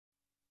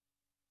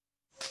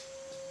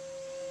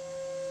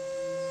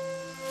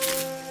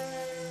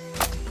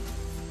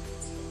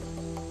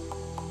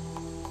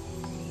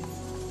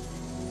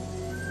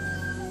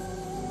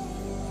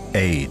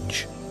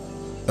age,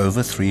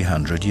 over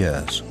 300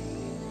 years.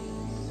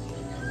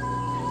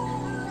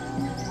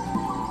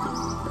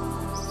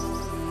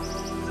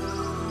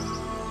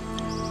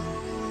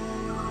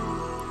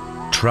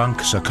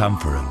 Trunk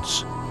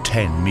circumference,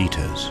 10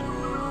 meters.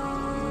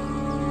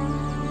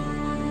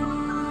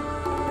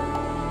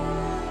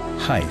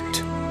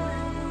 Height,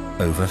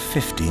 over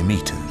 50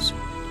 meters.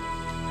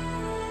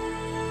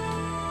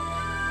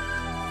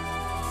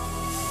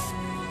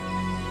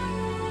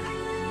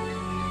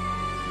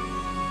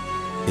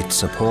 It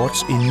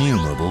supports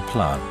innumerable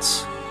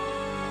plants,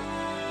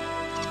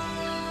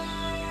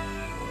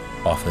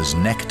 offers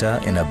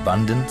nectar in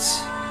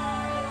abundance,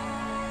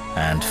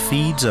 and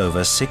feeds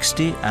over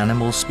 60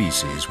 animal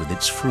species with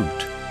its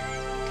fruit.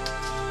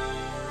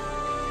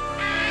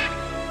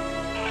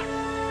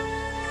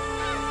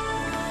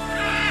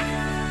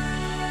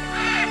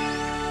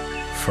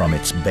 From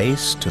its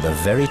base to the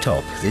very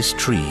top, this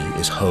tree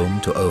is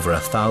home to over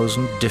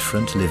 1,000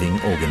 different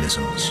living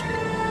organisms.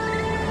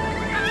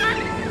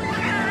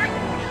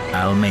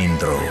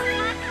 Almendro,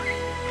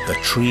 the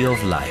tree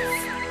of life.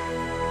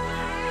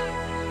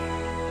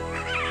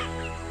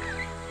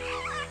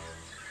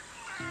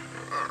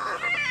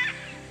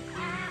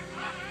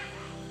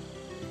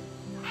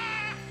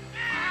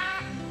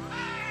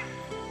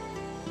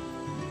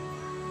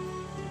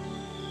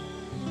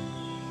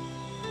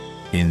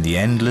 In the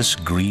endless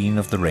green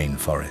of the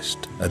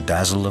rainforest, a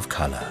dazzle of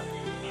color,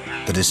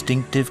 the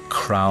distinctive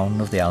crown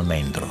of the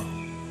Almendro.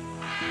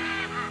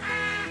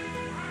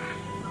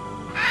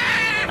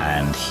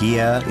 And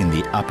here in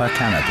the upper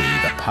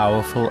canopy, the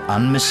powerful,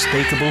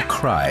 unmistakable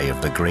cry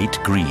of the Great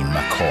Green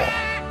Macaw.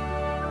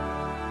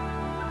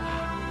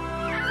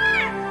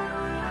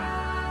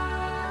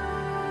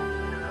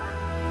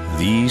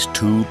 These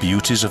two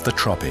beauties of the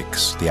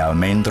tropics, the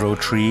Almendro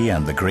tree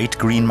and the Great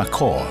Green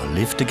Macaw,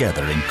 live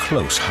together in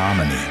close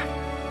harmony.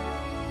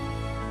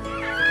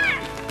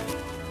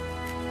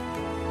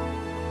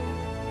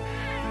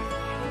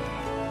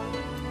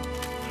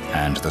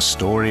 And the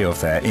story of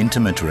their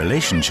intimate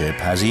relationship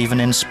has even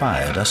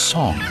inspired a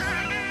song.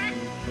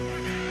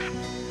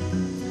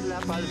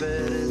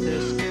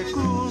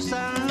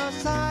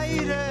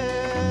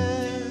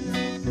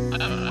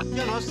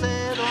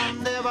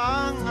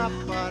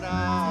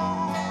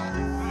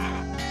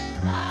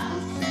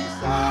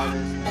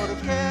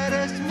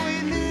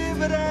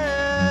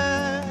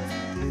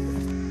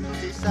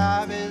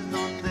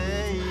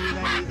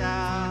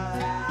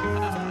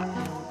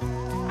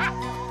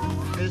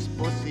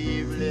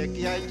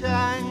 Que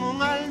allá en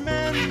un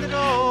almendro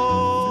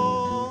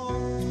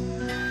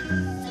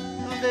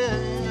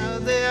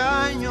de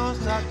años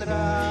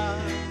atrás,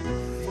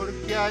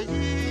 porque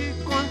allí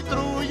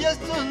construyes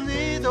tu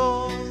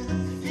nido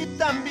y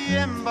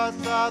también vas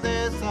a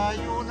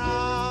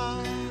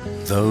desayunar.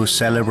 Though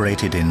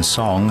celebrated in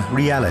song,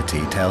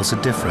 reality tells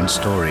a different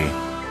story.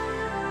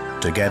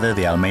 Together,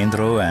 the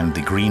Almendro and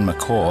the Green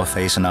Macaw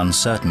face an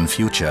uncertain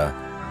future,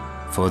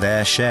 for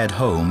their shared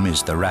home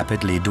is the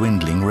rapidly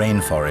dwindling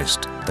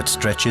rainforest that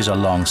stretches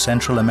along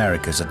Central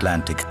America's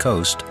Atlantic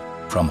coast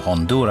from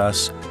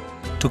Honduras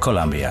to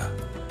Colombia.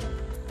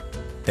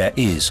 There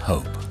is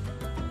hope.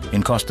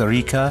 In Costa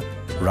Rica,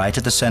 right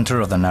at the center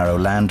of the narrow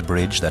land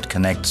bridge that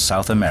connects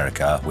South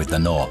America with the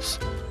north.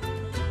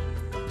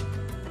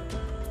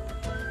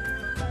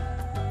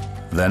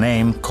 The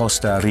name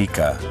Costa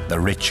Rica, the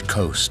rich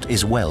coast,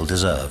 is well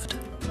deserved.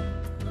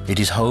 It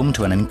is home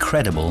to an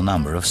incredible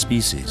number of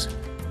species,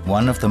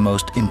 one of the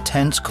most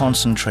intense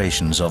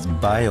concentrations of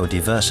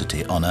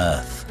biodiversity on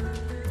Earth.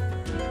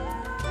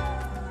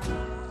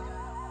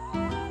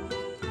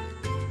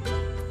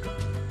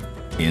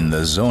 In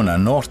the Zona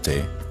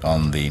Norte,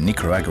 on the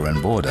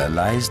Nicaraguan border,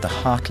 lies the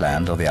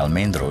heartland of the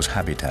Almendro's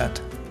habitat.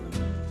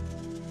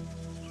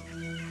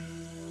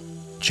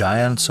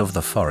 Giants of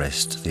the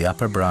forest, the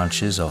upper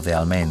branches of the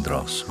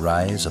Almendros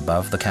rise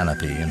above the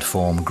canopy and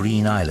form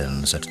green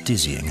islands at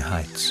dizzying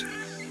heights.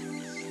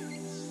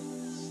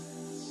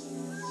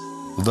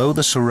 Though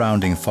the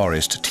surrounding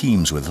forest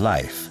teems with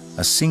life,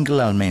 a single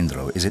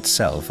Almendro is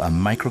itself a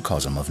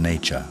microcosm of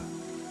nature.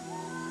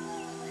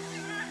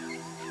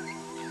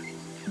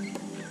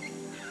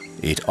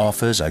 It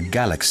offers a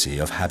galaxy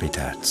of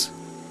habitats.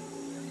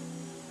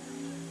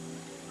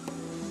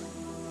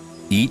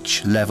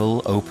 Each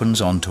level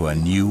opens onto a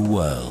new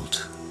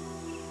world,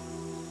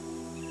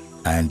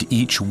 and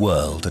each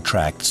world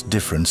attracts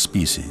different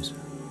species.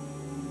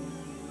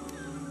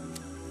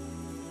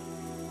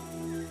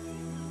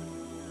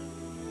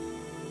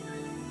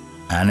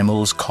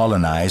 Animals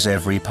colonize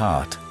every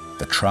part,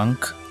 the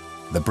trunk,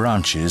 the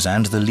branches,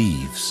 and the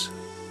leaves.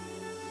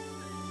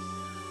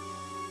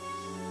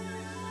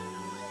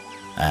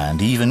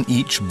 And even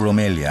each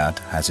bromeliad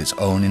has its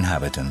own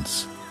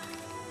inhabitants.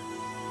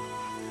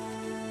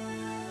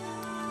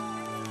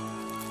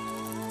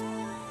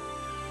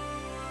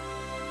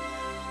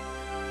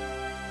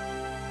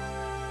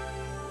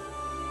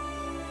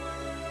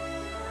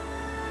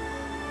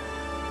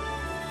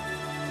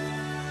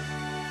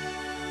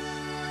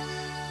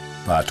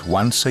 But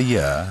once a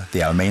year,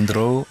 the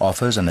Almendro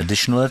offers an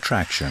additional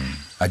attraction,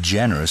 a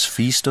generous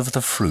feast of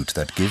the fruit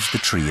that gives the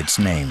tree its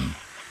name,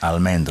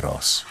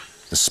 almendros,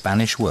 the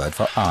Spanish word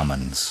for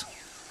almonds.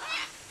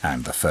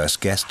 And the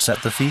first guests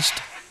at the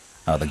feast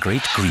are the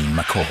Great Green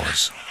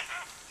Macaws.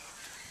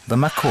 The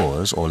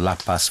macaws, or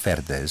lapas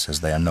verdes as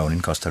they are known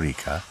in Costa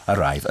Rica,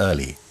 arrive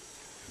early,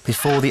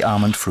 before the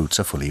almond fruits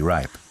are fully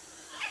ripe,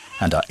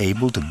 and are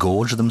able to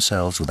gorge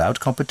themselves without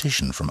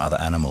competition from other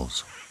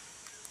animals.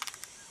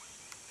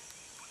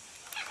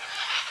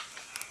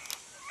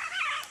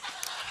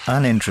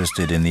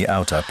 Uninterested in the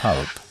outer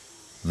pulp,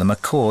 the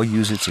macaw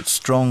uses its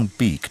strong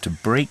beak to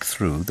break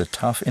through the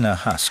tough inner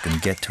husk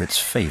and get to its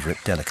favorite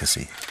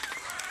delicacy,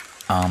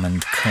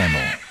 almond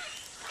kernel.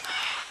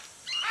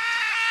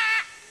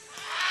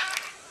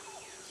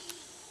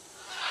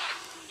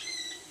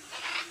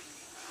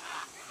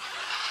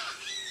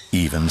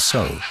 Even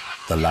so,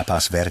 the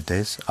lapas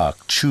verdes are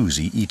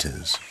choosy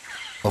eaters.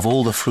 Of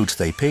all the fruit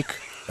they pick,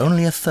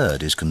 only a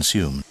third is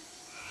consumed.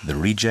 The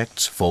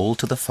rejects fall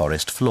to the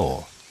forest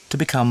floor to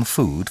become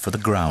food for the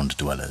ground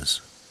dwellers.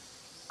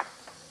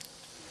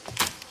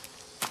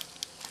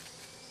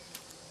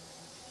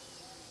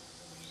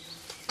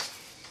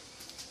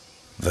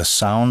 The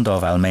sound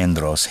of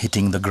almendros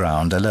hitting the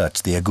ground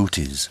alerts the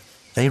agoutis.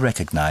 They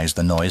recognize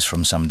the noise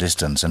from some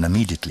distance and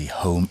immediately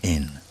home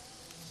in.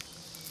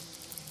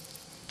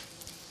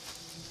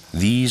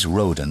 These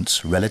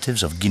rodents,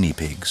 relatives of guinea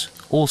pigs,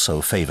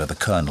 also favor the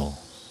kernel,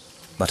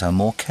 but are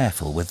more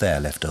careful with their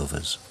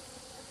leftovers.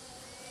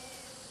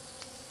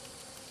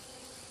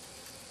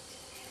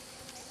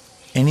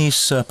 Any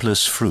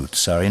surplus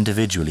fruits are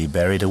individually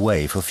buried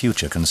away for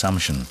future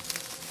consumption,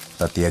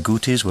 but the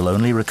agoutis will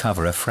only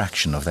recover a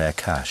fraction of their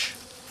cache.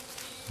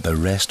 The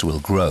rest will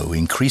grow,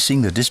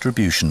 increasing the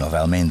distribution of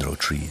almendro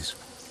trees.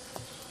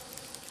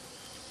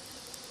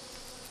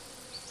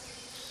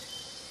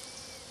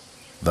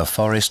 The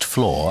forest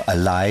floor,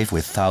 alive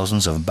with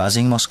thousands of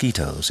buzzing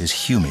mosquitoes,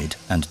 is humid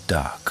and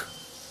dark.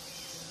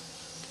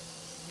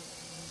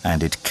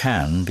 And it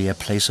can be a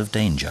place of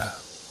danger.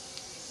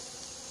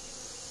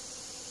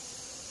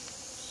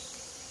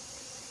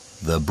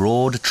 The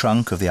broad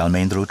trunk of the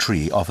almendro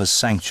tree offers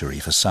sanctuary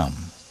for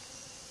some.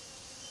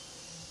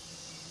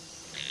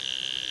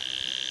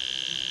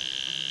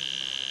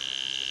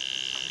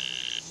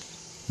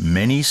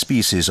 Many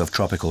species of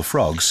tropical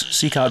frogs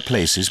seek out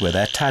places where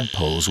their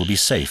tadpoles will be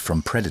safe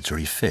from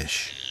predatory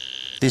fish.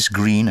 This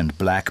green and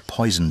black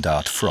poison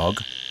dart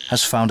frog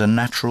has found a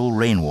natural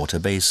rainwater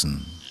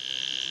basin.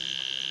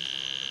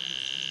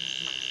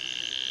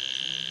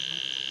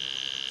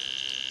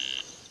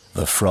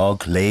 The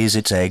frog lays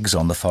its eggs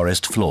on the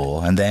forest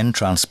floor and then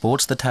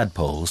transports the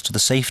tadpoles to the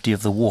safety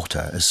of the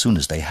water as soon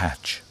as they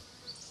hatch.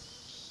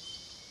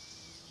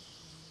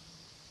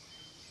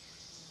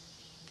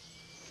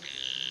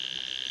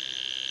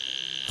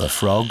 The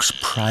frog's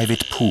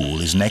private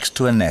pool is next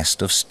to a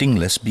nest of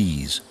stingless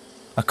bees.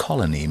 A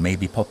colony may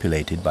be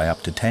populated by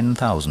up to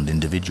 10,000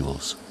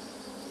 individuals.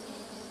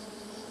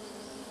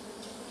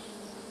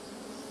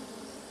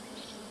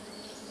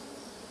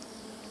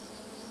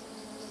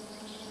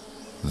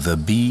 The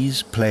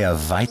bees play a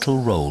vital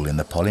role in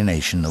the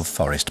pollination of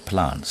forest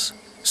plants,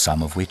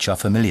 some of which are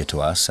familiar to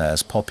us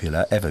as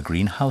popular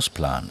evergreen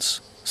houseplants,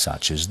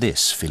 such as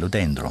this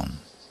philodendron.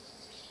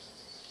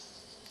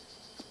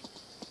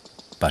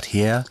 But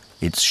here,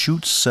 its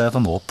shoots serve a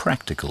more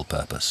practical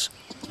purpose,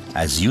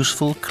 as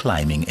useful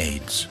climbing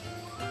aids.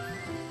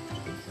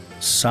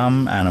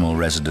 Some animal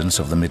residents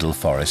of the middle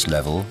forest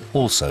level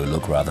also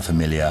look rather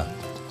familiar.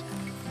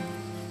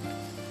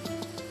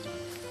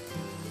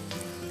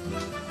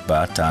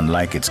 But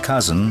unlike its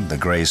cousin, the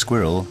grey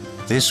squirrel,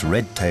 this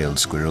red-tailed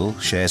squirrel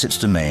shares its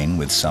domain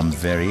with some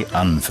very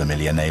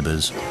unfamiliar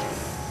neighbors.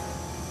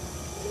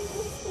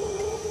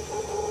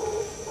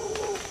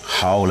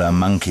 Howler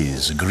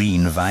monkeys,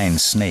 green vine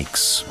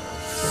snakes,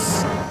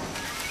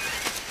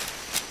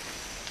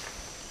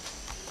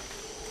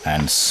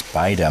 and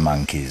spider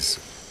monkeys.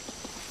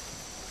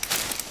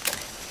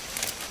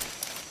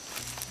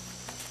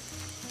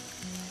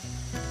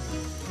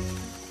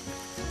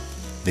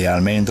 The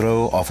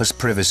almendro offers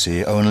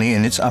privacy only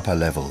in its upper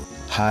level,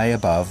 high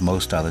above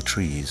most other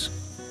trees.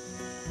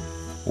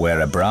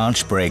 Where a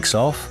branch breaks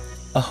off,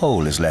 a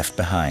hole is left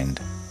behind,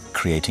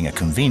 creating a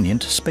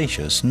convenient,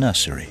 spacious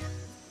nursery.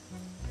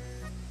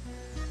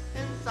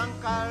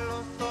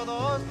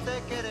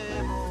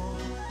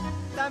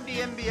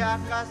 También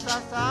viajas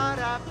a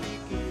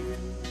Sarapiquí,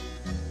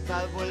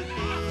 das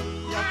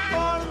vueltillas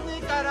por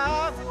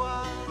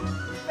Nicaragua,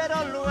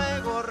 pero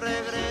luego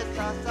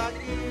regresas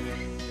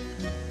aquí.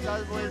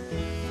 Das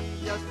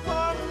vueltillas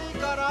por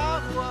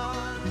Nicaragua,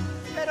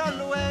 pero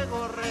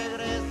luego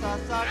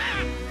regresas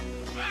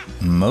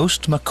aquí.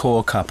 Most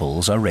macaw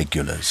couples are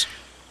regulars.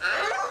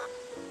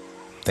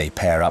 They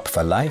pair up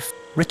for life,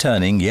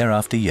 returning year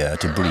after year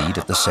to breed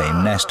at the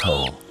same nest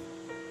hole.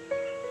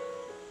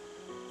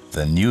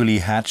 The newly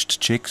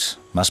hatched chicks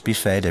must be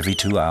fed every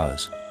 2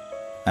 hours,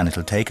 and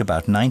it'll take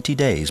about 90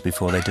 days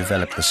before they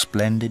develop the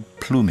splendid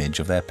plumage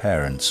of their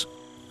parents,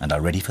 and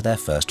are ready for their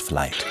first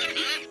flight.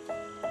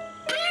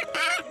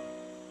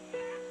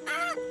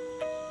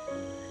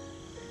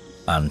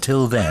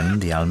 Until then,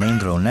 the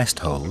Almendro nest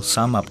holes,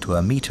 some up to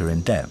 1 meter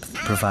in depth,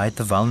 provide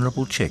the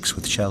vulnerable chicks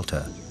with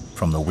shelter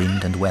from the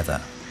wind and weather.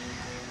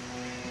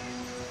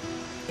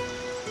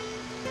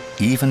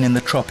 Even in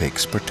the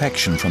tropics,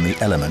 protection from the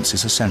elements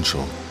is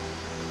essential.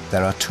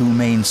 There are 2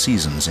 main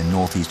seasons in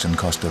northeastern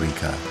Costa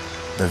Rica,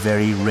 the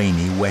very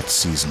rainy wet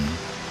season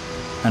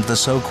and the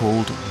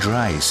so-called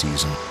dry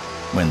season,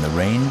 when the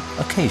rain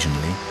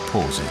occasionally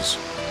pauses.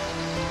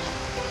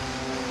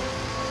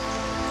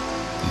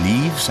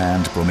 Leaves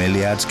and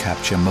bromeliads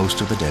capture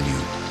most of the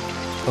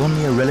deluge.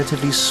 Only a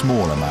relatively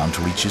small amount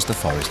reaches the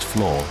forest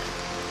floor.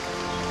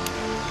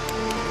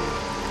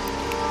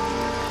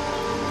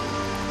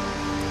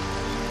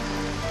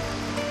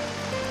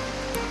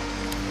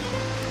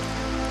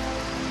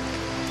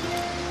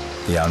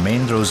 The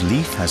Almendro's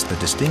leaf has the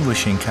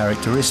distinguishing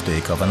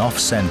characteristic of an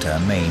off-center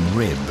main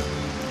rib,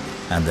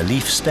 and the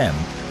leaf stem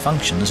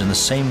functions in the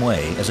same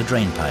way as a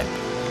drainpipe.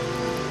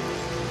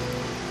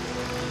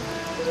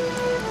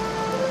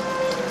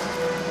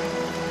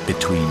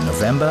 Between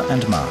November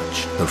and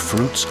March, the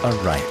fruits are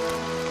ripe.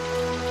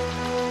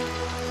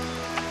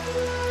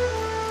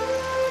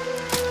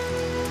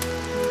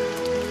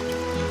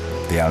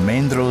 The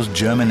Almendro's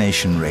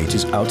germination rate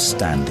is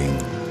outstanding.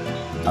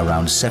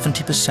 Around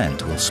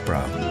 70% will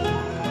sprout.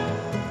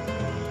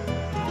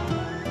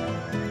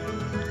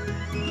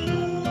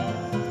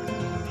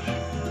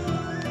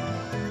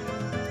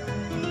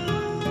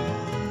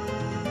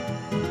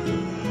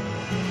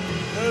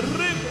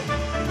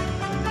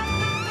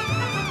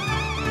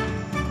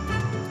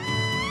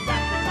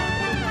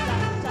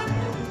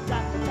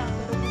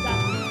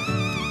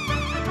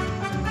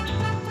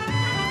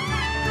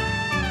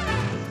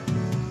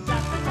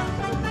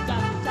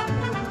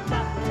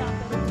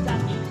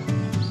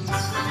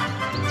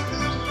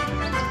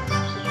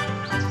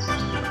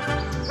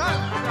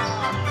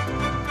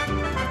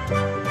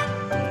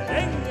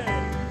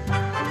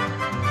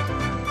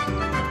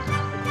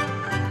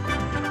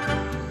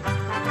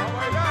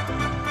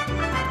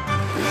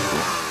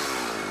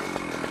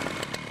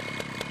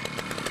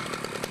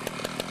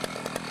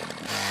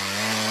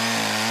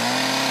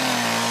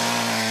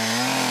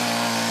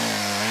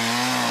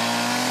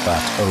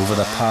 But over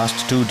the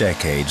past 2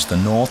 decades, the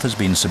north has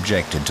been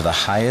subjected to the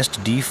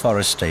highest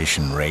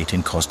deforestation rate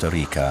in Costa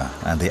Rica,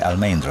 and the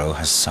Almendro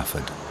has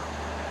suffered.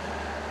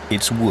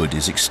 Its wood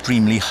is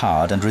extremely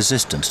hard and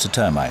resistant to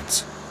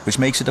termites, which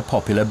makes it a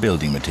popular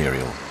building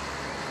material.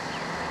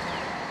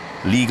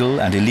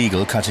 Legal and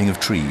illegal cutting of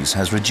trees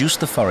has reduced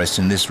the forest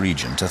in this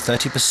region to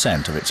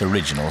 30% of its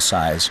original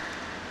size.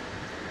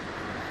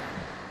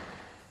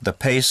 The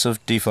pace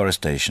of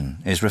deforestation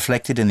is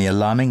reflected in the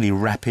alarmingly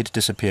rapid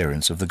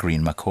disappearance of the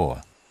green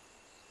macaw.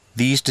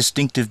 These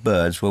distinctive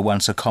birds were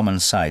once a common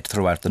sight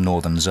throughout the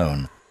northern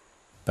zone,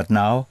 but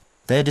now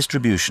their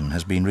distribution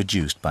has been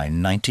reduced by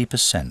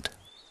 90%.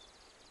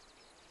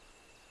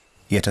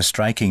 Yet a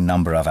striking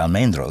number of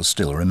almendros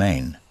still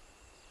remain.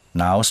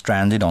 Now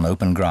stranded on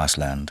open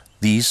grassland,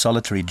 these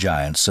solitary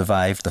giants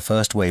survived the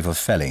first wave of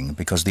felling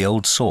because the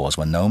old saws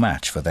were no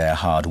match for their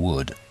hard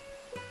wood.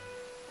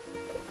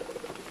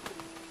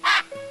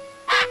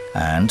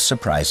 And,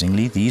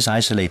 surprisingly, these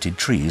isolated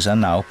trees are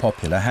now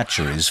popular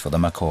hatcheries for the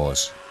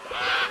macaws.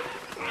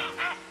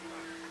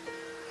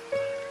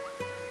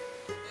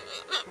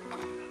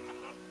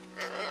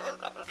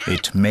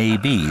 It may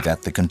be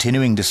that the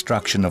continuing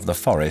destruction of the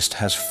forest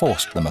has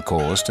forced the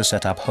macaws to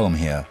set up home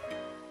here.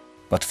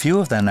 But few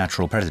of their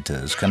natural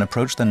predators can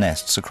approach the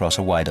nests across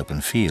a wide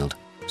open field,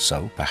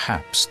 so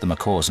perhaps the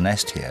macaws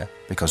nest here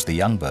because the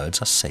young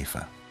birds are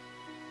safer.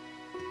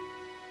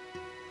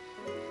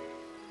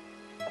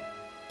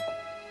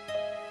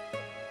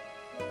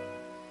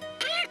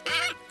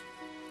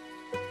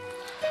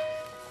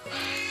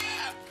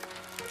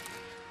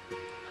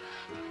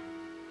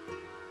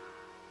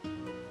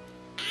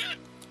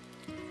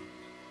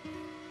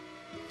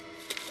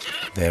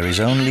 There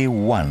is only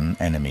one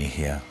enemy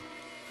here.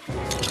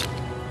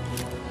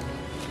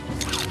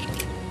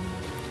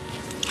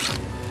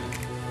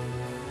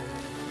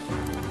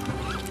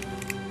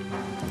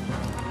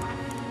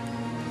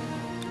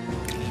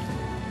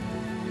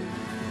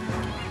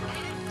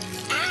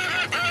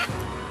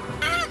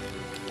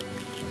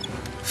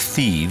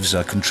 Thieves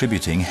are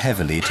contributing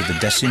heavily to the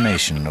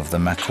decimation of the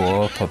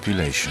macaw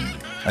population.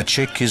 A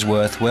chick is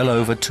worth well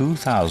over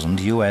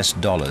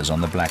 $2,000 on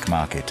the black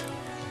market.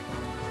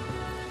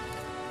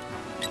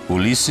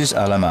 Ulises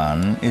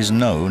Alaman is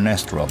no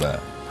nest robber.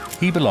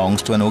 He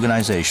belongs to an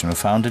organization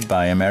founded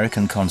by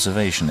American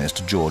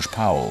conservationist George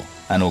Powell,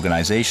 an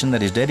organization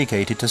that is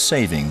dedicated to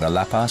saving the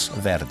Lapas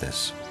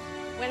Verdes.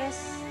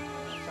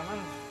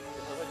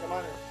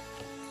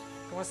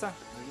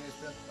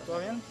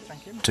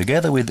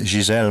 Together with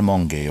Guisselle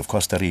Monge of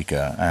Costa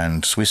Rica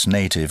and Swiss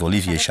native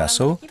Olivier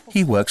Chassot,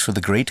 he works for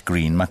the Great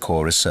Green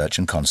Macaw Research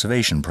and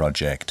Conservation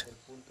Project.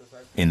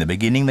 In the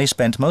beginning, they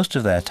spent most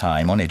of their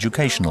time on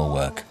educational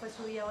work.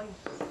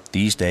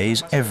 These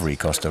days, every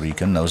Costa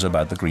Rican knows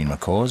about the green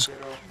macaws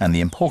and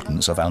the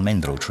importance of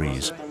almendro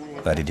trees.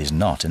 But it is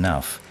not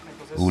enough.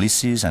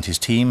 Ulysses and his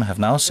team have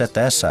now set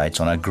their sights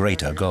on a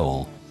greater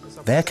goal.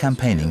 They're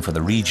campaigning for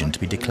the region to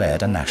be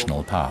declared a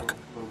national park,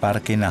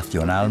 Parque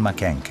Nacional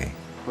Maquenque.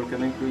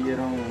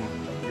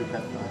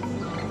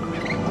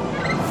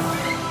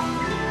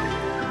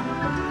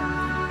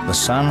 The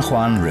San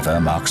Juan River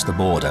marks the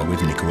border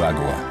with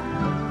Nicaragua.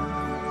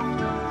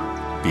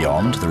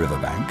 Beyond the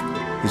riverbank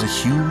is a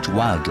huge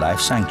wildlife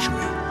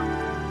sanctuary.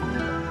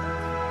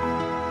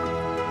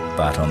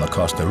 But on the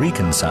Costa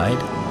Rican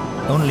side,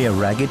 only a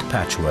ragged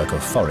patchwork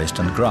of forest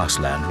and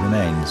grassland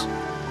remains.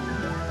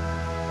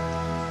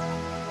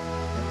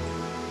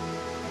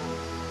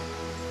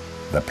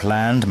 The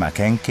planned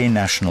Maquenque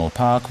National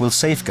Park will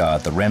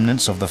safeguard the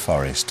remnants of the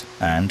forest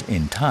and,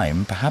 in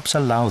time, perhaps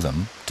allow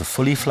them to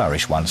fully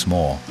flourish once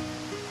more.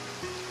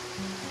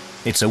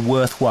 It's a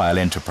worthwhile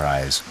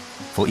enterprise,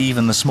 for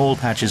even the small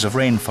patches of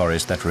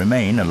rainforest that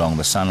remain along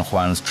the San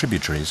Juan's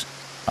tributaries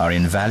are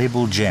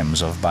invaluable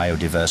gems of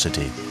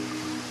biodiversity.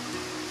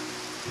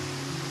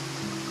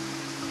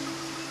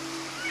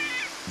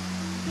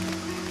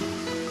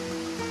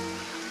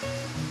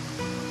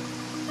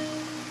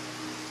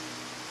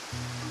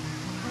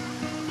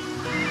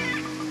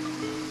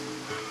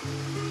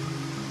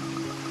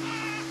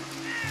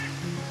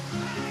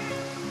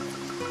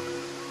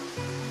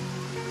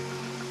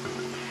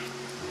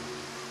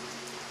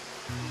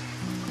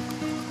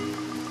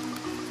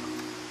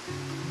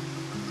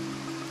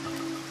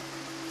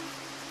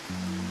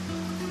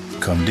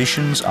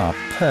 Conditions are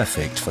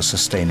perfect for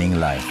sustaining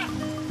life.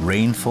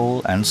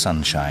 Rainfall and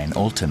sunshine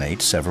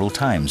alternate several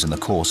times in the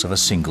course of a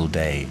single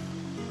day.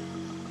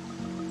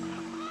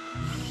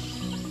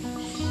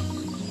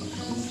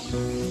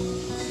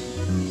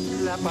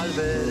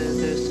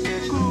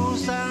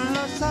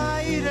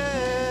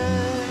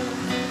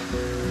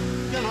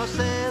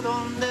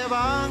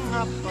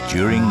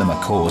 During the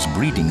macaw's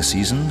breeding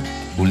season,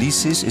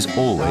 Ulysses is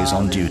always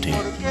on duty.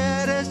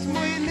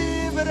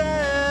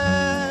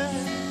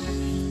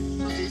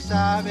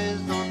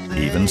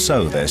 Even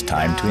so, there's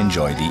time to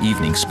enjoy the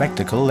evening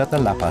spectacle at the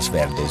Lapas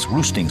Verdes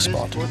roosting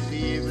spot.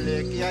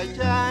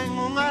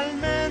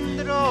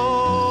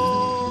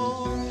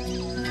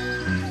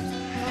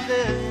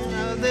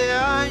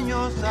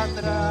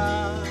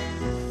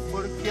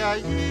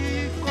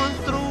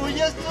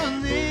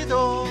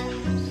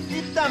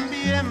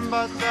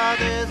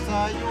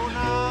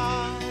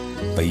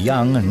 The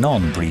young,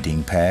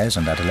 non-breeding pairs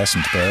and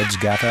adolescent birds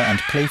gather and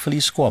playfully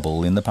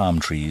squabble in the palm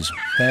trees,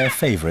 their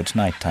favorite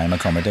nighttime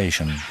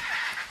accommodation.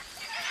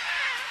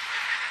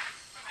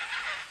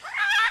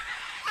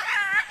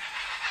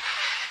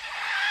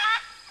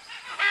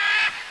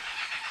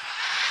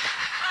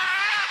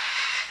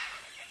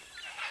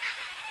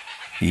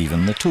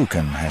 Even the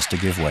toucan has to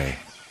give way.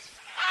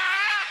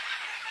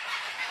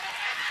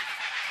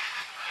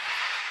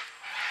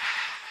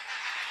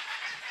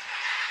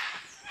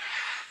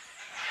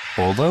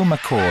 Although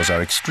macaws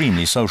are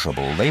extremely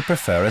sociable, they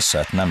prefer a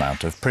certain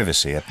amount of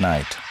privacy at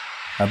night.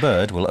 A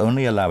bird will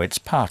only allow its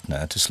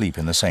partner to sleep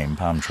in the same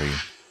palm tree.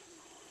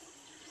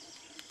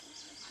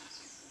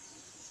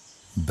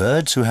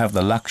 Birds who have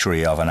the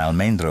luxury of an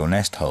almendro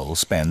nest hole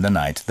spend the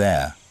night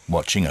there,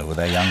 watching over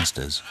their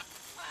youngsters.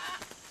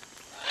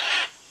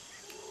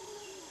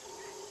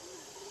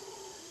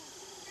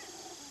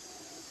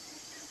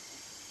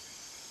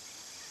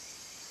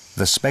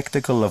 The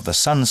spectacle of the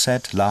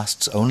sunset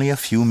lasts only a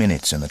few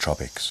minutes in the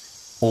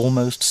tropics.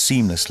 Almost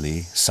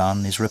seamlessly,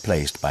 sun is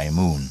replaced by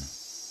moon.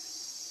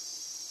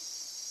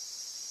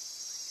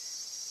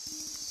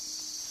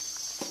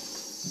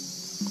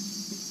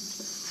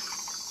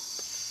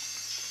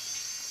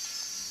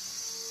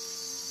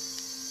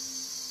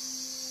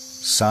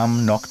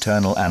 Some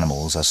nocturnal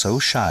animals are so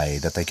shy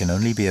that they can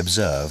only be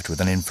observed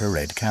with an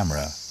infrared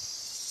camera.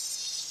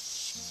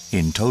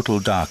 In total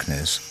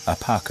darkness, a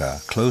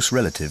paca, close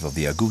relative of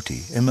the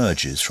agouti,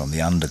 emerges from the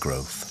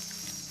undergrowth.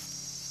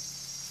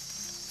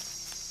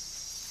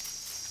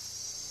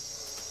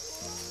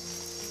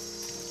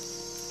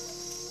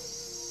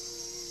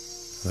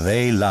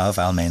 They love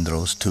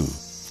almendros too.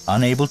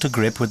 Unable to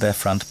grip with their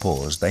front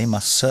paws, they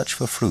must search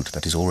for fruit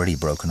that is already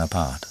broken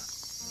apart.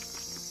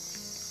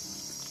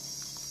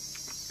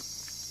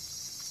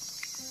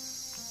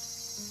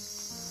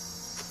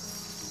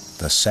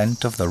 The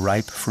scent of the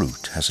ripe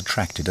fruit has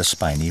attracted a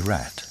spiny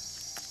rat.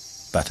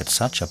 But at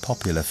such a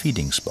popular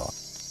feeding spot,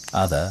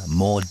 other,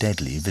 more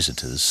deadly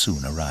visitors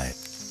soon arrive.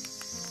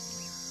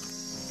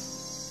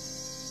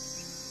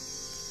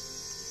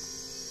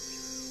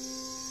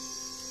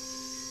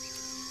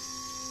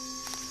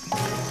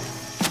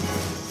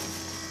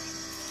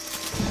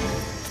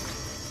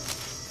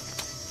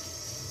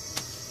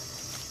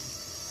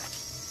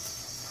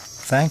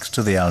 Thanks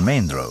to the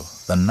almendro,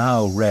 the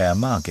now rare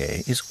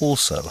maguey is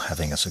also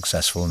having a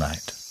successful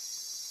night.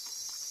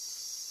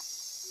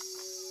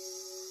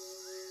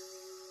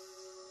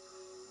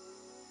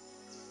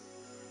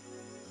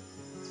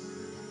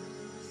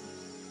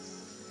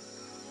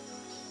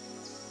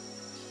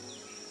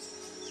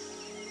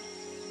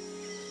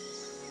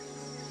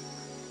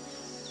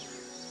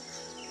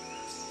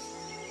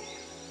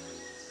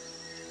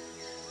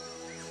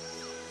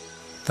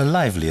 The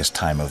liveliest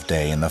time of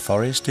day in the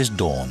forest is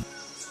dawn.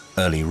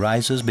 Early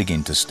risers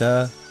begin to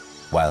stir,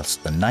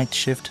 whilst the night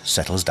shift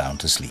settles down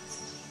to sleep.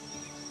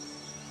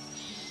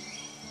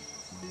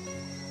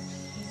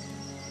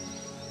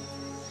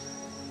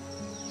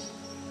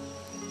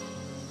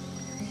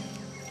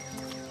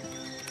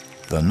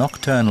 The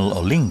nocturnal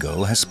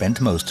olingo has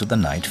spent most of the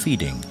night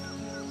feeding.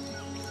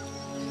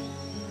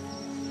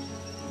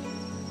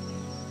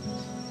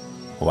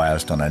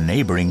 Whilst on a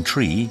neighboring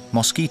tree,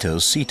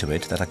 mosquitoes see to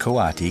it that a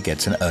coati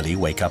gets an early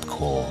wake-up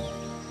call.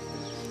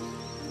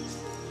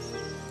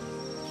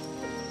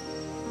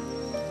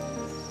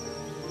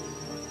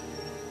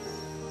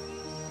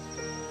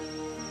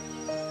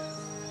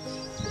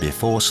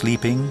 Before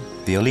sleeping,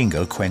 the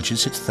olingo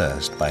quenches its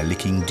thirst by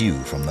licking dew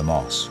from the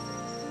moss.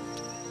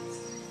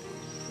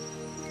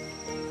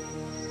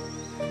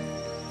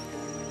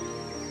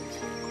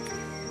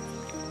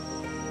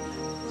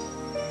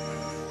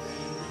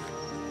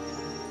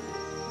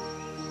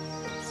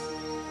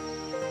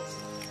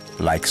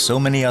 Like so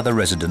many other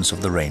residents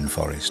of the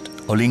rainforest,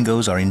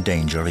 olingos are in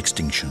danger of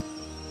extinction.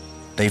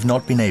 They've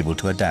not been able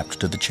to adapt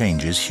to the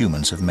changes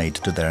humans have made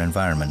to their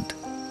environment.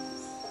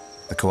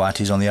 The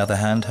coatis, on the other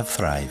hand, have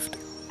thrived.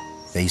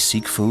 They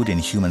seek food in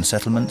human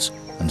settlements,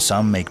 and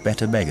some make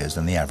better beggars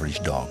than the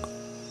average dog.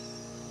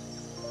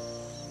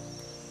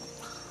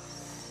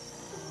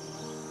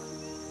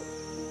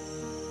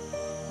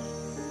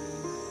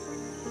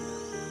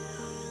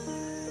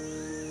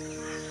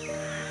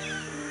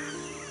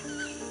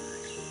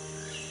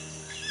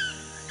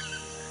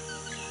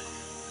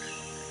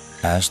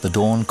 As the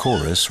dawn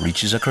chorus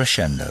reaches a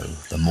crescendo,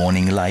 the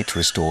morning light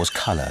restores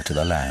color to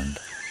the land.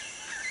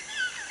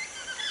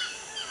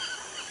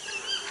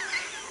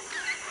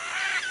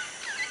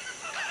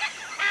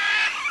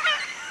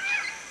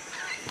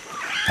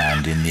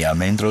 And in the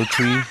Almendro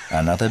tree,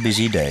 another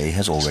busy day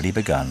has already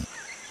begun.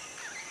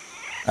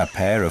 A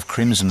pair of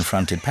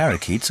crimson-fronted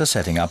parakeets are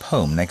setting up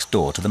home next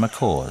door to the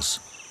macaws.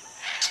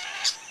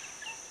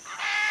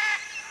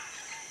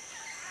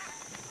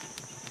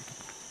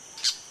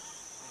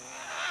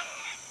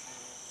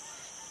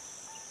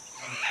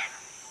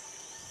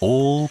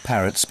 All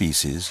parrot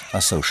species are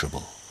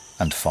sociable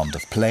and fond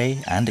of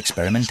play and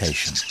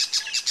experimentation.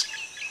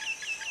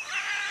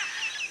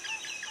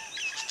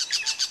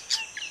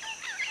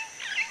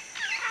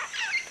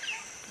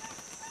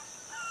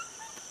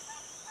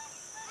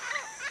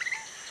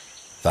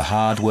 The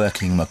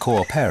hard-working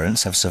macaw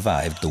parents have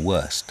survived the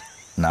worst.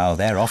 Now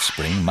their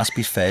offspring must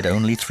be fed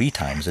only 3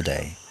 times a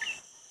day.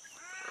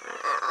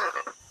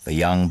 The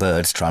young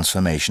bird's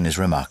transformation is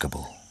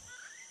remarkable.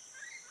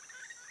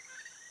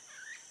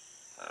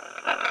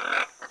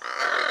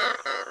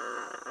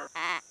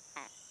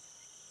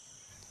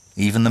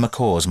 Even the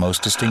macaw's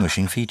most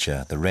distinguishing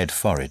feature, the red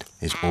forehead,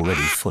 is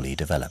already fully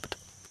developed.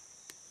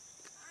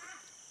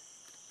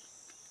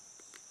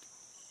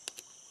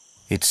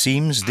 It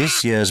seems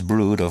this year's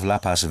brood of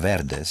lapas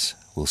verdes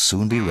will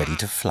soon be ready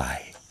to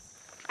fly.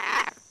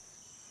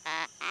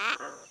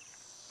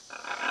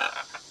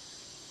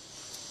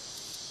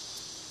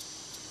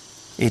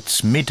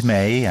 It's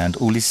mid-May and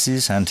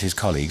Ulysses and his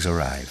colleagues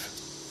arrive.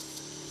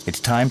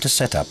 It's time to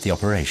set up the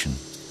operation.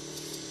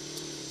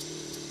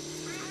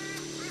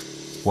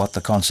 What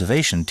the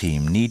conservation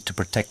team need to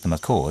protect the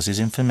macaws is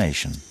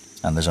information,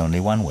 and there's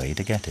only one way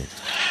to get it.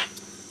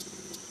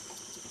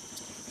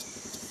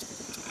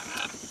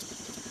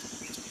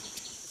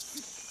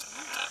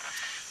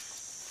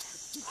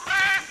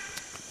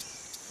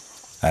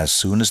 As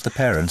soon as the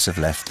parents have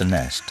left the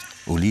nest,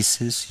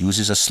 Ulysses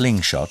uses a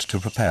slingshot to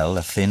propel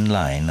a thin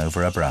line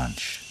over a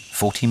branch,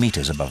 40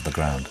 meters above the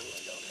ground.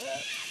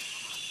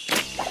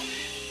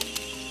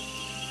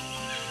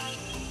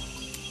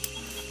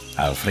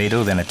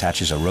 Alfredo then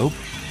attaches a rope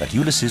that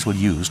Ulysses will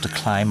use to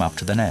climb up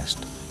to the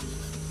nest.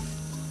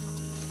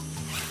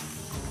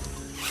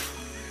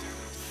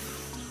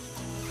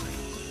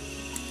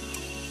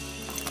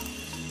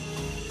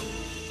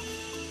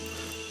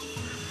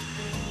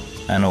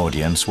 An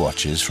audience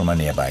watches from a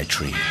nearby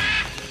tree.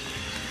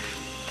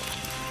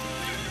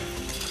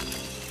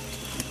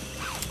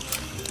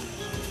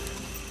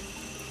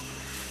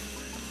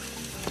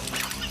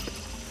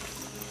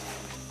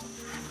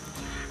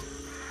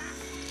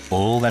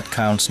 All that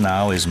counts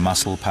now is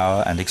muscle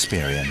power and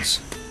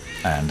experience,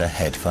 and a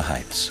head for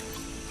heights.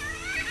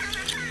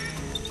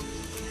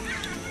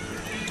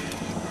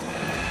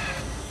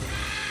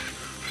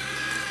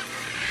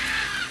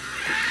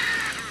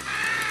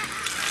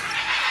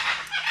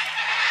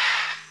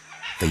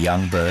 The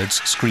young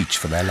birds screech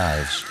for their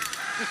lives.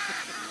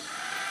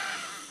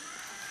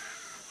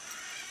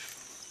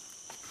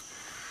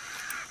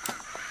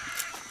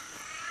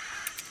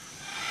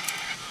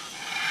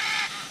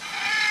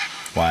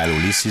 While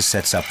Ulysses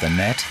sets up the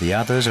net, the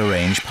others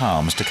arrange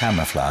palms to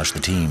camouflage the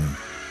team.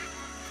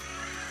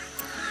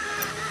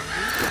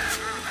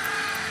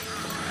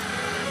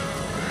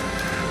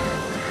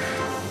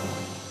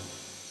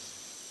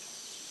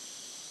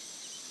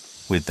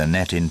 With the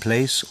net in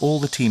place, all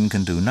the team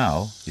can do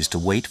now is to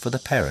wait for the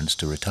parents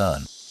to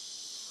return.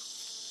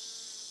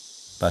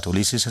 but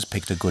Ulysses has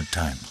picked a good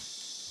time.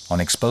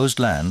 On exposed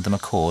land, the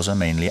macaws are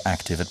mainly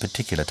active at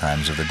particular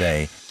times of the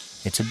day.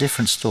 It's a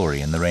different story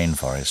in the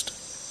rainforest.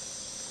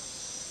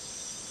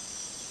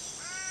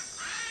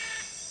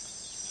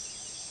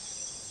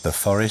 The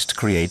forest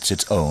creates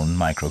its own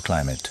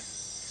microclimate.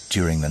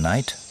 During the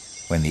night,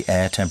 when the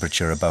air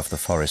temperature above the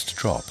forest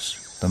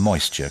drops, the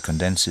moisture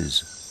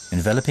condenses,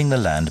 enveloping the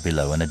land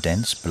below in a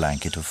dense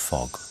blanket of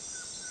fog.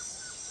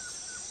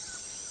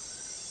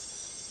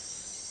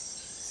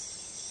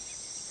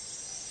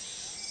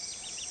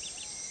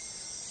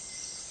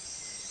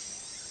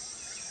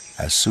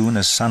 As soon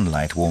as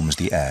sunlight warms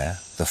the air,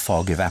 the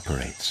fog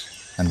evaporates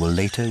and will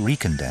later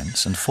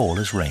recondense and fall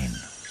as rain.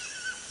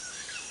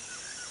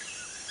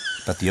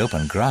 But the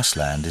open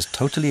grassland is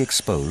totally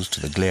exposed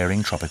to the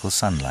glaring tropical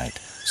sunlight,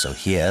 so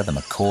here the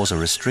macaws are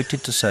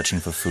restricted to searching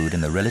for food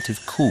in the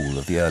relative cool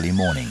of the early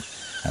morning,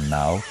 and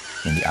now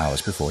in the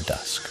hours before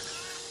dusk.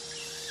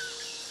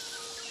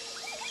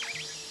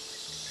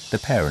 The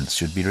parents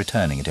should be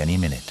returning at any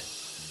minute.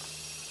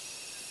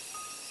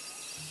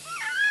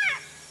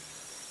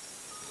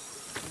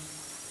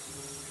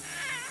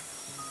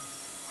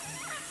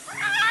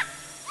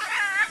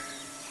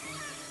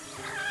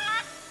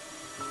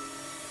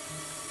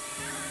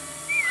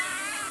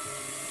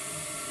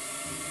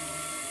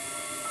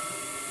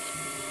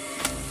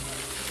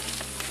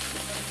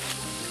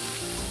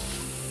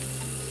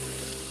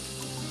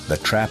 The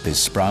trap is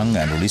sprung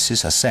and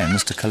Ulysses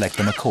ascends to collect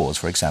the macaws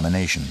for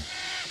examination,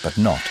 but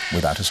not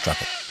without a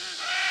struggle.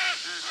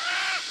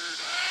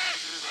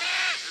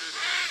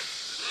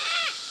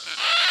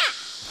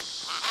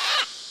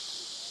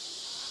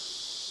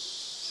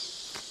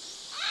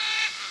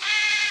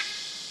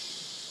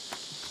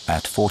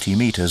 At 40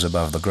 meters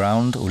above the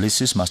ground,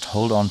 Ulysses must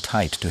hold on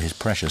tight to his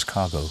precious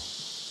cargo.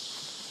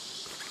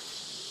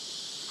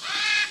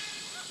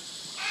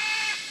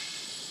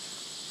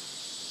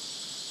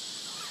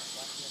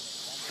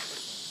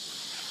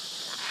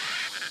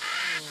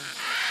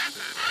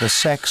 The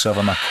sex of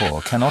a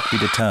macaw cannot be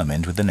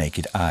determined with the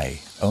naked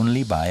eye,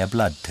 only by a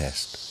blood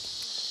test.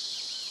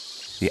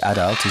 The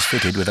adult is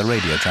fitted with a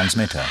radio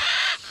transmitter.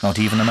 Not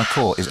even a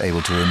macaw is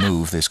able to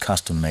remove this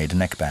custom-made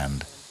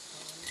neckband.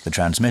 The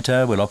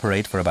transmitter will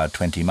operate for about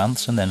 20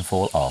 months and then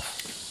fall off.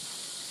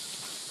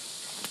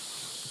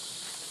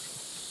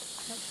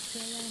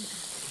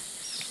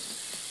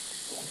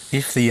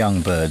 If the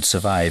young birds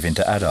survive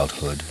into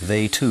adulthood,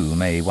 they too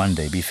may one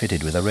day be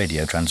fitted with a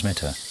radio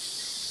transmitter.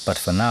 But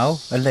for now,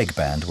 a leg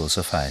band will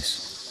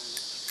suffice.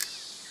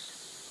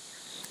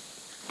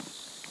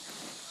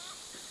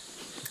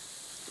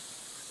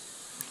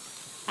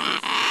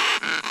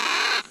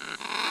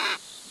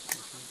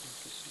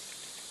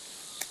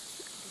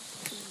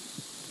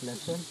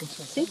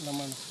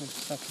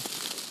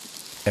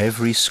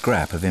 Every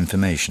scrap of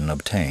information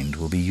obtained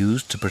will be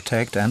used to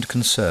protect and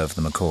conserve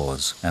the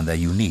macaws and their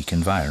unique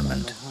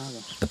environment,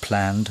 the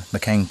planned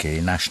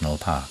Mackenzie National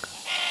Park.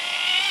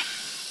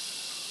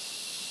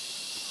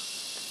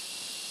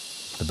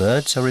 The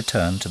birds are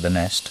returned to the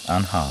nest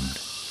unharmed,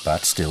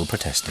 but still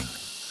protesting.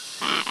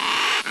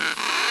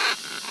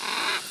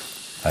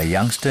 A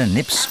youngster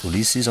nips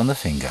Ulysses on the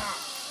finger.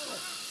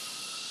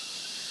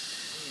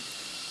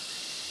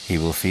 He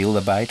will feel the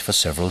bite for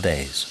several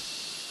days.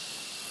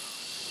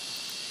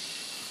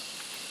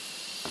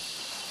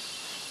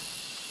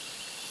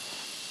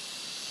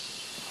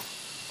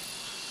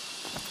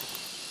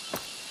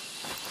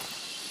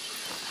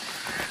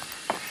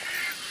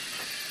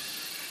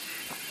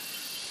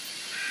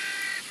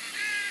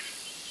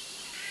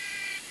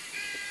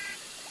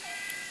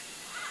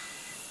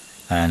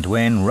 And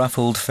when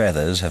ruffled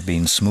feathers have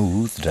been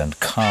smoothed and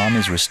calm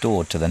is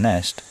restored to the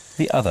nest,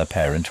 the other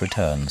parent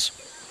returns.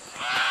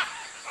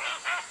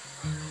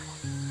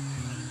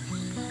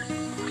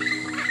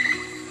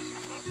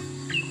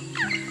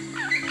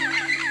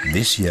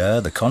 This year,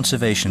 the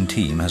conservation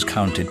team has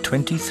counted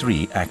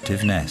 23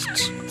 active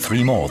nests,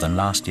 3 more than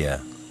last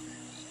year.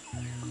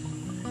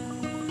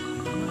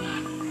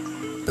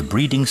 The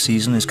breeding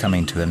season is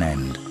coming to an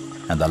end,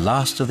 and the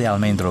last of the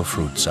Almendro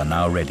fruits are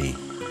now ready.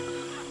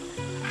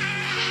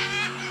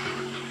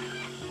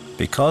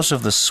 Because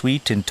of the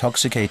sweet,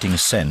 intoxicating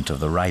scent of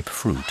the ripe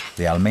fruit,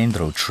 the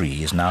Almendro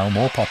tree is now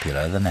more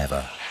popular than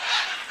ever.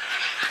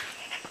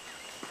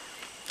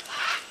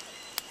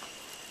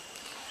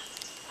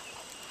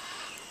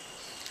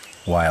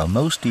 While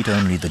most eat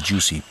only the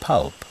juicy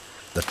pulp,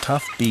 the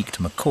tough-beaked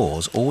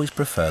macaws always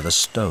prefer the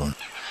stone.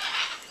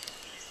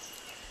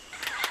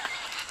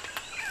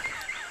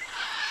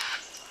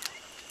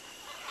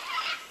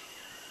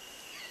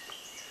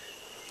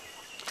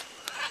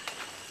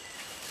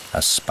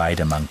 A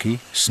spider monkey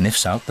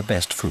sniffs out the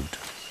best fruit.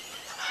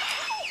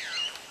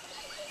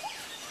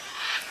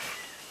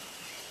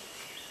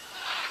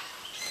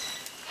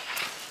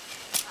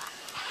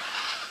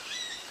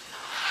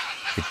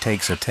 It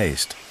takes a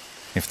taste.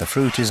 If the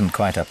fruit isn't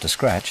quite up to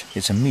scratch,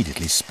 it's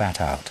immediately spat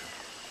out.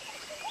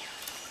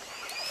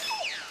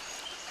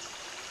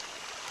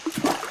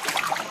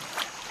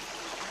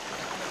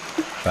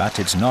 But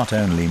it's not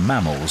only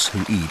mammals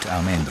who eat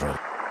almendro.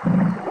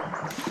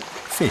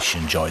 fish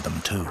enjoy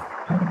them too.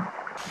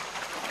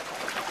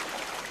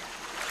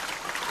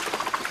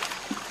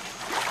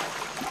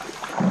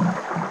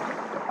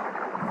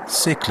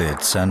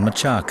 Cichlids and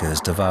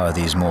macaques devour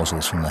these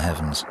morsels from the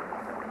heavens.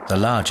 The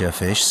larger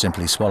fish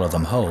simply swallow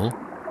them whole,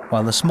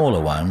 while the smaller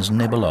ones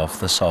nibble off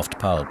the soft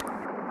pulp.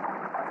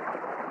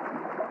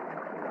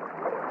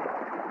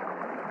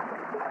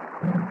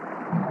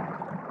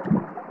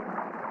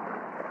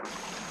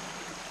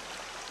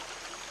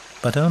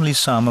 But only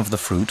some of the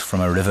fruit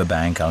from a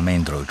riverbank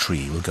almendro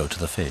tree will go to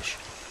the fish.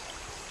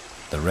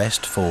 The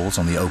rest falls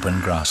on the open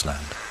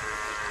grassland.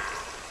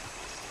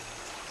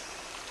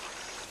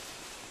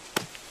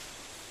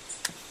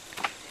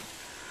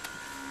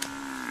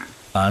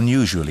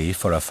 Unusually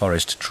for a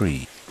forest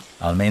tree,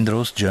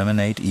 almendros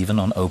germinate even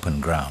on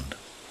open ground,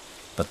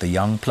 but the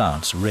young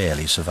plants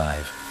rarely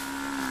survive.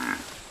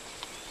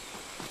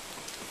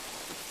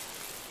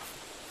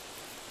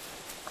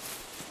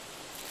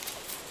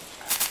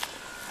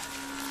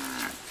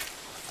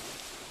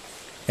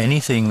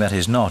 Anything that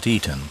is not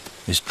eaten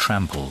is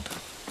trampled.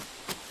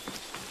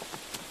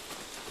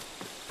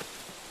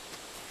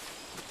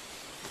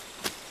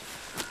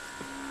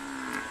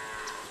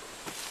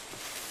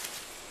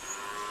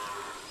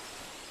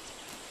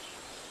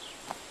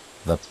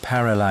 The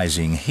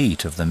paralyzing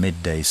heat of the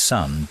midday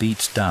sun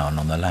beats down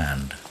on the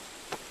land.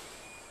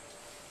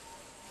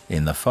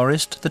 In the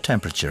forest, the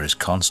temperature is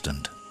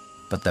constant,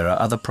 but there are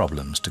other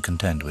problems to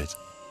contend with.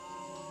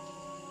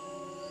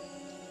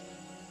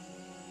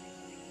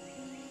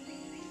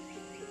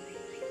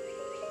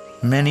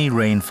 Many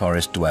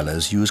rainforest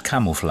dwellers use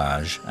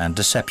camouflage and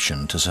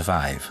deception to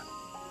survive.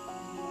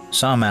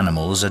 Some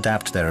animals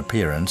adapt their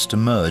appearance to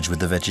merge with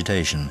the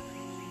vegetation,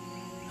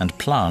 and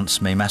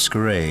plants may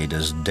masquerade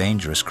as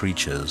dangerous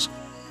creatures.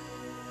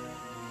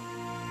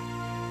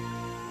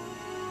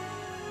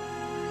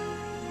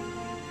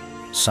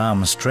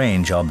 Some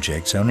strange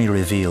objects only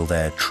reveal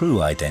their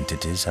true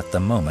identities at the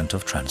moment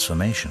of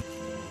transformation.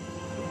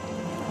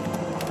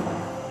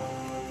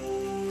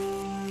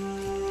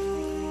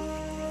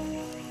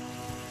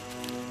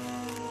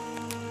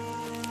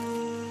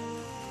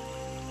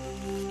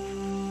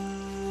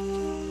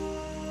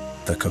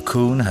 The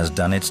cocoon has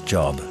done its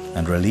job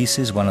and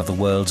releases one of the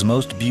world's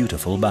most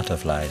beautiful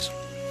butterflies.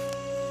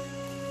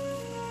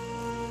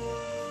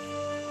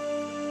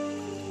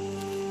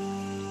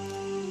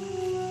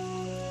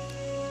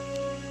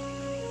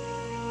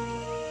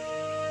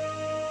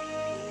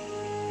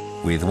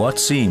 With what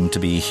seem to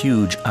be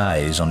huge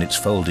eyes on its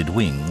folded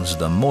wings,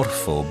 the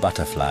morpho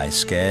butterfly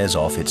scares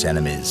off its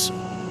enemies,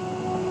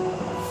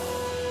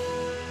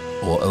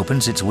 or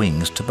opens its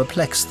wings to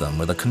perplex them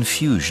with a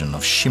confusion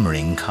of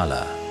shimmering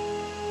color.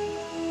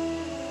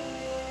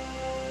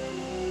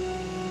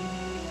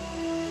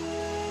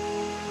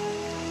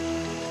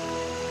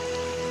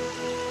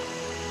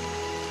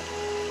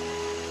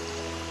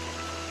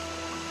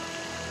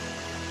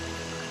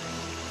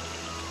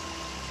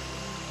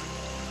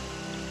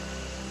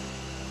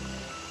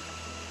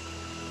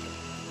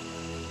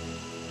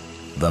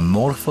 The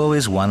morpho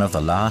is one of the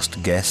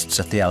last guests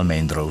at the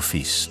almendro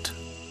feast.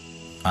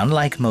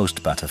 Unlike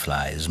most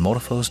butterflies,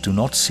 morphos do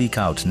not seek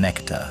out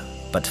nectar,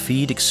 but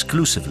feed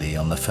exclusively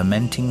on the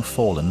fermenting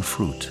fallen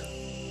fruit.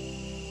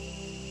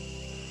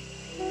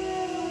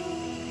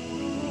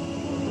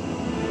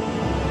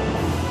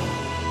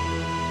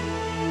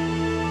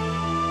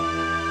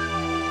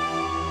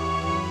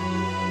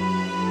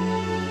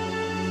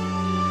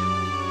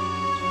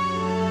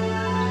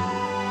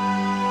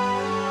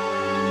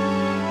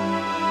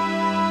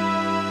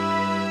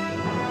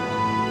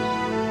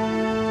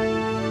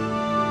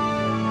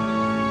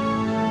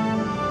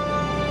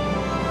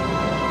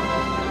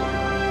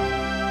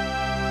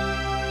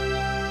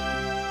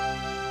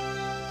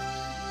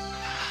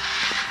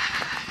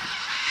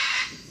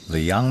 The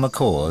young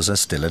macaws are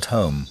still at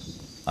home,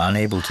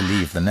 unable to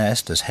leave the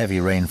nest as heavy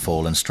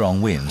rainfall and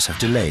strong winds have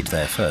delayed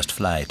their first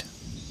flight.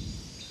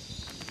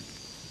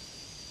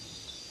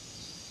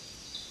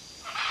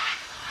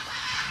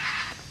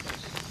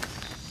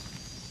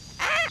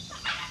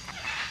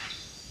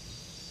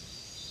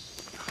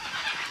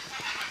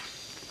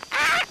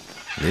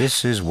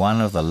 This is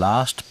one of the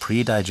last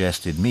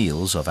pre-digested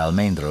meals of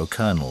almendro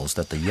kernels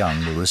that the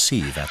young will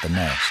receive at the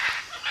nest.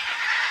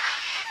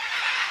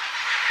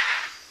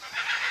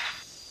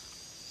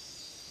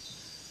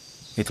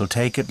 It will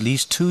take at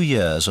least 2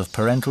 years of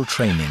parental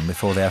training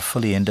before they are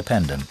fully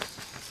independent,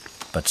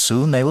 but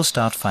soon they will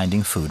start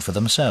finding food for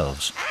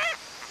themselves,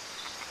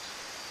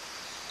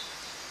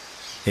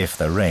 if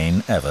the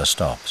rain ever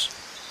stops.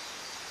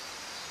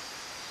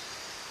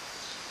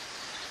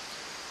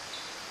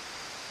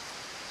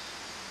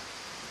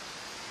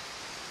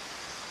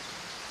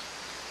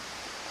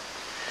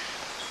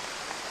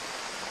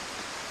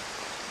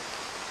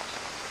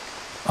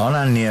 On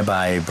a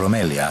nearby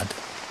bromeliad,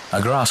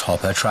 a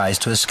grasshopper tries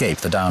to escape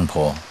the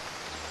downpour.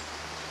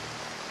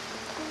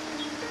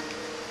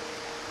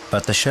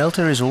 But the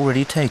shelter is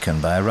already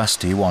taken by a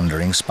rusty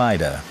wandering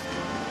spider.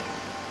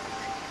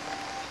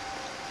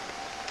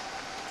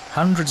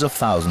 Hundreds of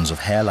thousands of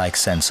hair-like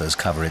sensors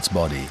cover its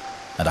body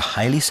and are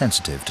highly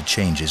sensitive to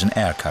changes in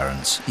air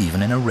currents,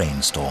 even in a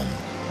rainstorm.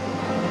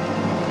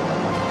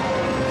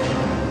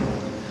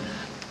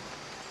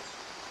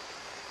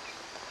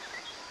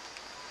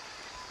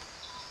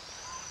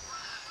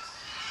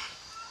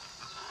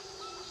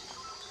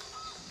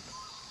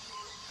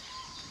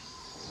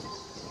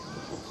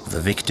 The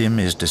victim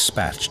is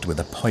dispatched with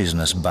a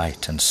poisonous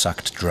bite and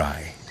sucked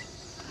dry.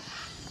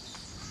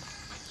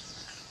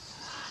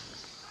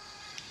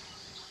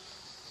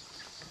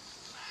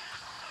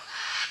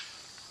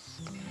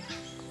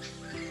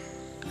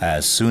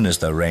 As soon as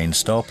the rain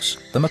stops,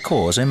 the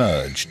macaws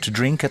emerge to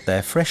drink at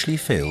their freshly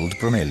filled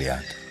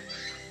bromeliad.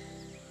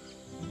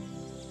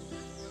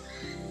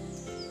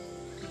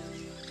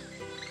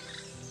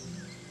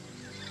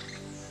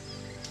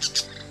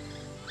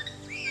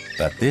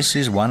 But this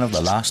is one of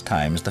the last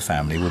times the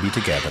family will be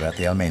together at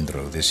the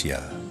Almendro this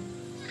year.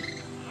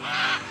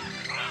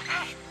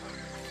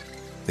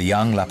 The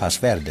young Lapas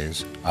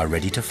Verdes are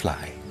ready to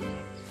fly.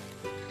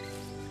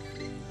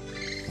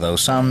 Though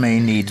some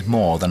may need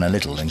more than a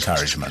little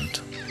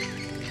encouragement.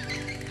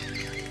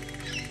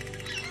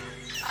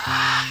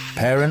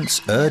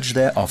 Parents urge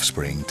their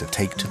offspring to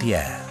take to the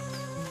air.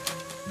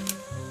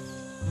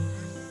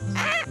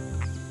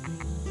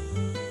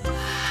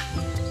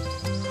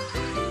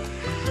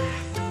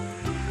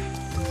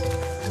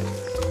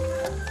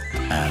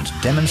 And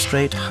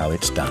demonstrate how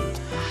it's done.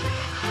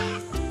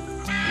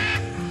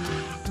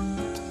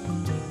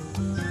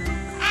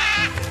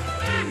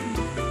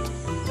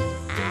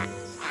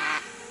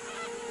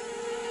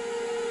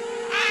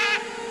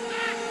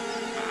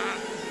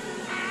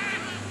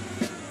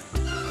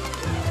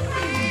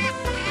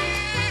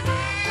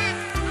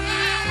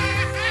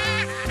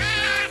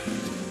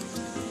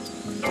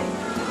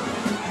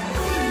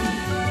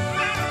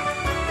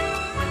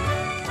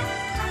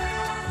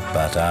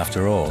 But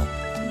after all,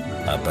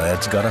 a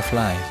bird's gotta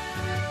fly.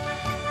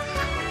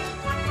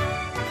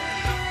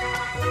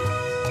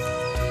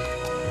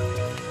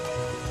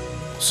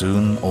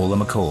 Soon all the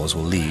macaws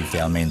will leave the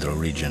Almendro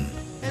region.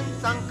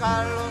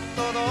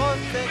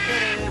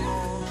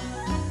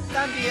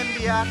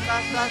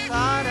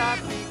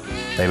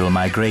 They will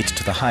migrate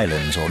to the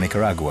highlands or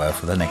Nicaragua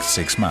for the next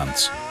 6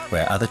 months,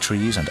 where other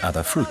trees and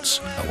other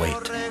fruits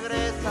await.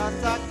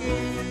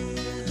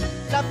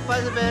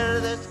 Lapas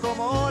verdes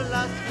como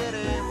las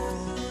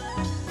queremos,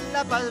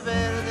 lapas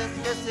verdes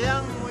que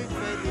sean muy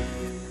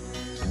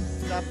felices,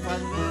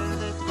 lapas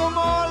verdes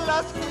como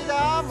las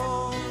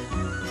cuidamos,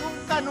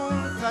 nunca,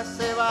 nunca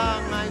se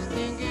van a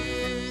extinguir.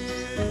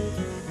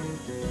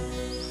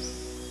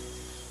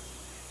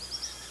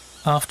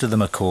 After the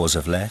macaws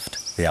have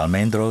left, the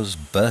almendros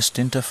burst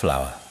into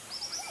flower.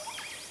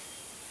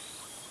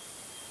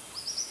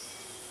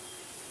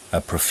 A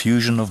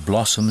profusion of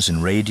blossoms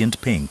in radiant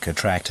pink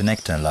attract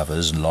nectar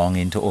lovers long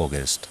into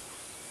August.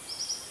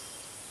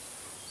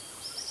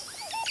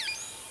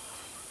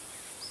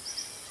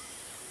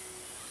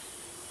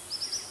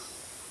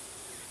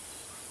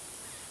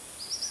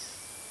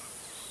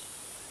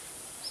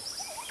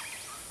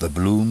 The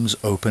blooms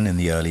open in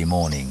the early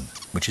morning,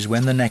 which is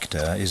when the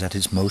nectar is at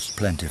its most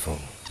plentiful,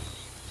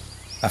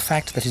 a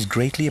fact that is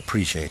greatly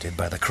appreciated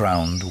by the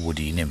crowned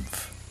woody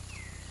nymph.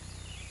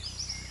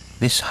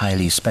 This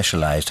highly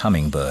specialized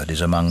hummingbird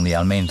is among the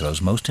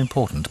almendro's most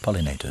important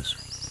pollinators.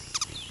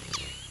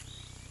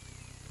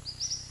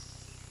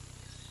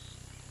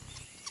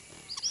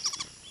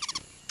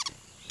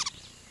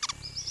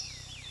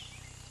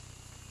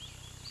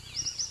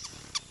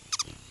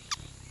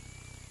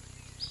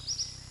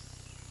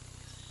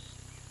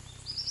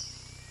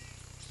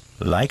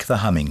 Like the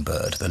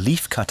hummingbird, the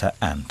leafcutter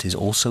ant is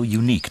also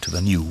unique to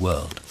the New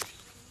World.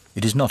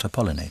 It is not a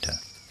pollinator,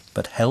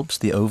 but helps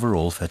the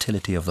overall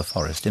fertility of the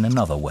forest in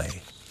another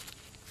way.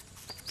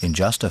 In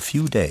just a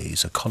few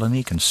days, a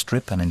colony can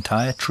strip an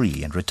entire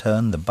tree and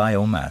return the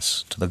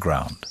biomass to the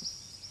ground.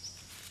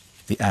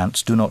 The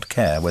ants do not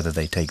care whether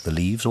they take the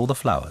leaves or the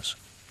flowers.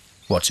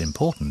 What's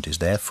important is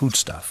their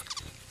foodstuff,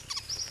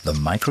 the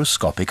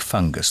microscopic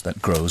fungus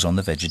that grows on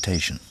the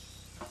vegetation.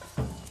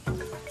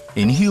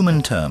 In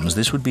human terms,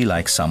 this would be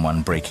like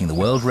someone breaking the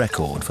world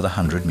record for the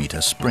 100-meter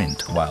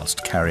sprint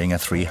whilst carrying a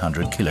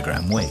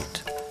 300-kilogram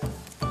weight.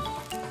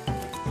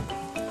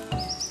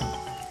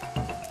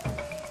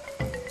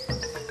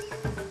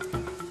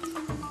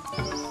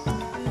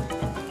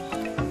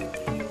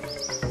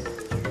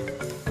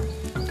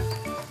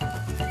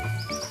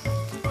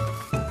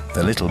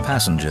 The little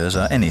passengers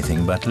are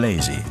anything but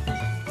lazy.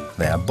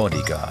 They are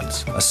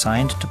bodyguards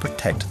assigned to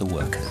protect the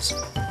workers.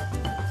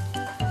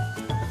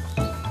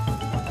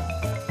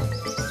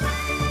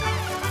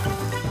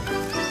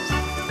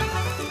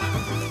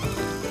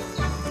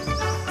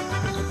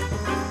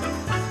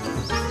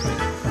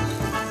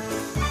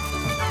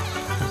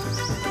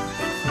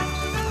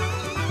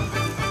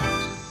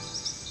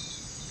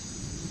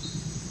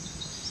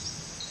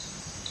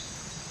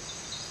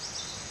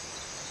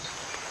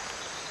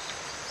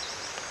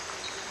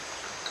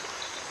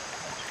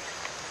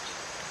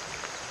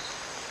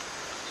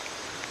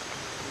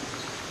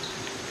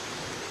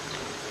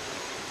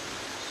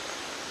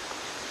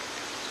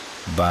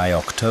 By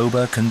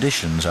October,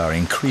 conditions are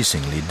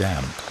increasingly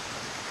damp,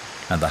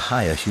 and the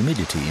higher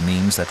humidity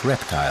means that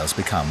reptiles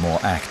become more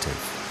active.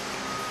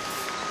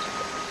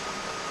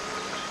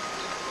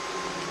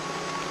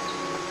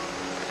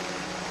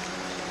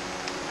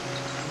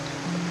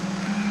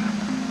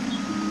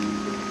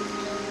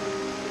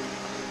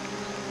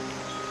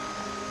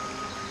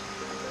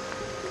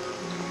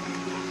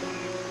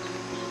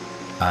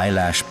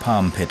 Eyelash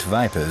palm pit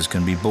vipers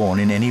can be born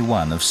in any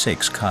one of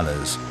 6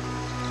 colors.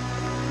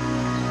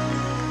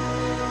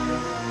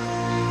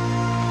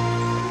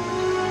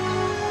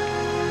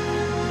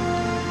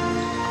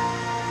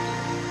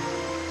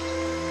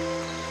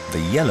 The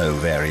yellow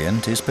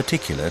variant is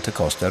particular to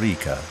Costa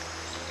Rica.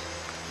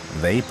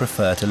 They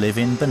prefer to live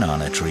in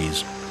banana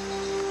trees.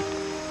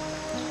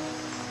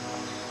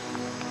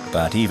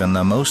 But even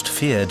the most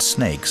feared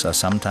snakes are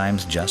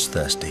sometimes just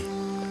thirsty.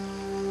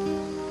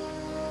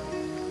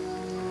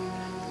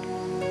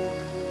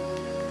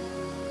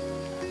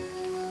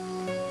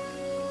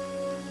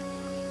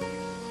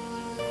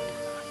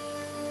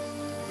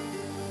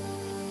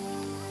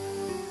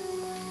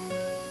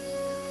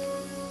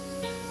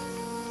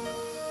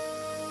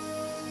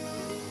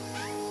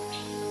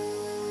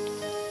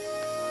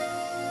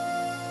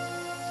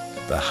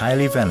 The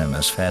highly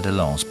venomous fer de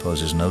lance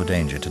poses no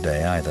danger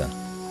today either.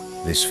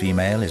 This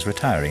female is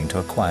retiring to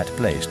a quiet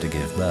place to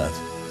give birth.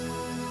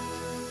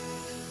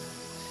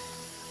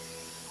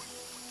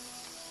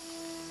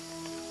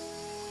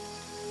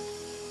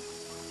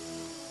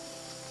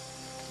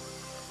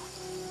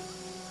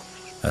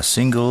 A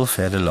single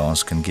fer de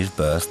lance can give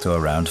birth to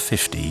around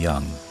 50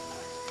 young.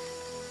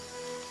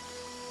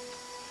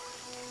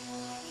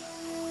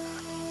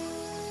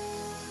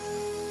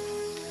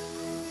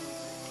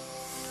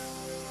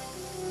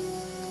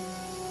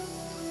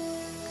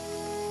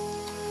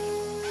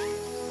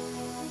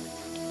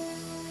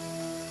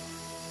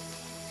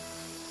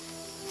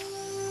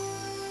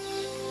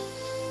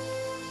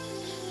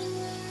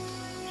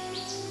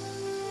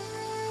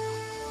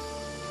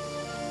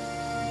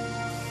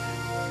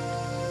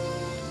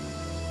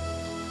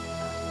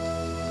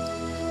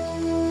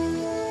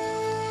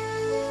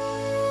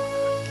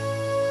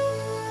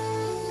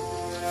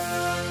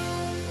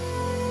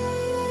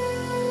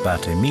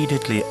 But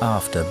immediately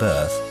after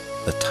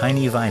birth, the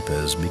tiny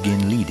vipers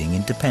begin leading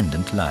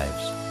independent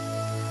lives.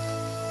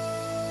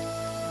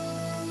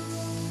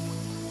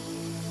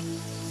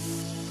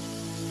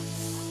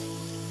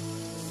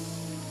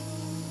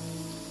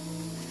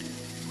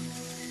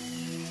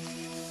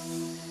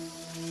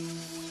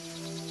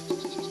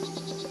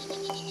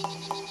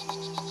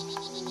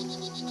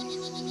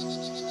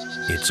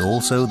 It's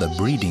also the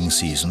breeding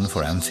season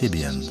for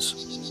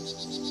amphibians.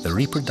 The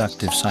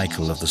reproductive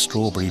cycle of the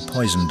strawberry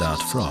poison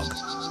dart frog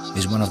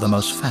is one of the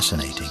most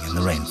fascinating in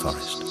the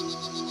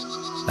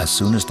rainforest. As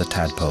soon as the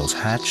tadpoles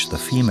hatch, the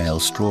female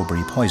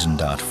strawberry poison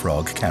dart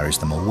frog carries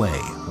them away,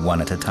 one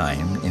at a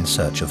time, in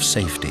search of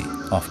safety,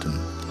 often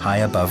high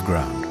above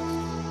ground.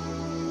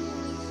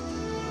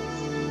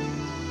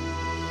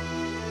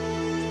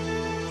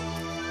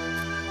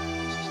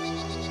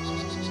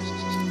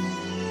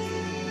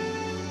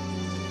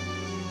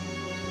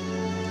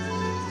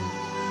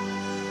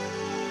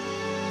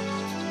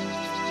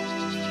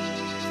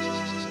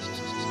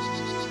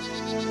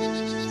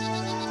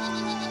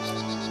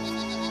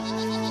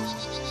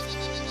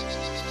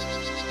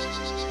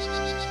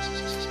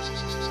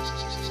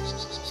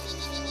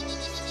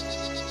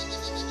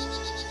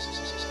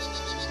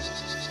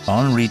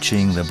 On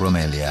reaching the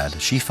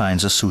bromeliad, she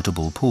finds a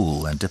suitable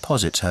pool and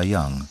deposits her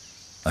young,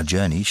 a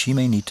journey she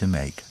may need to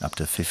make up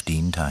to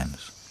 15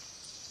 times.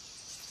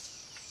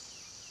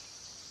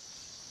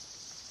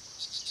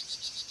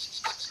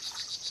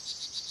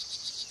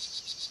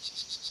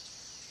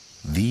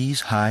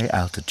 These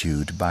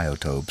high-altitude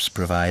biotopes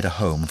provide a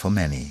home for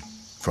many,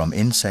 from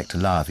insect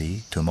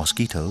larvae to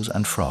mosquitoes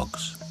and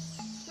frogs.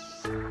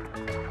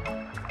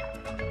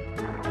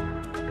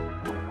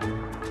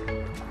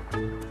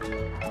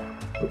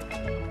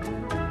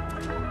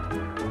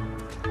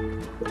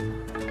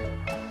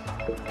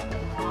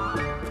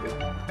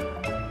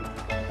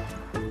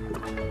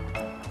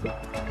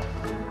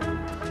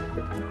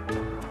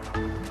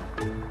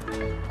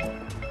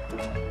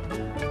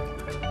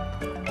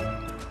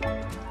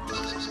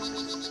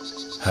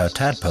 Her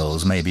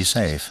tadpoles may be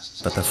safe,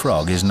 but the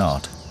frog is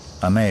not.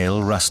 A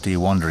male, rusty,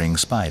 wandering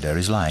spider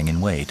is lying in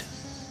wait.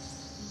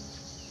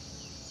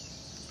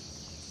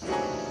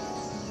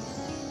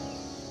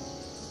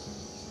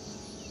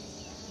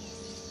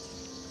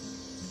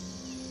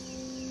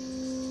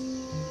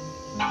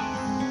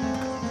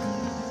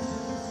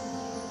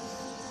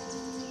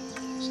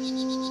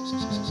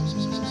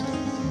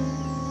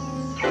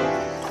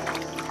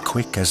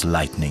 Quick as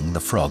lightning, the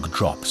frog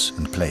drops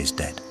and plays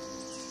dead.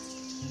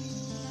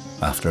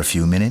 After a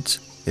few minutes,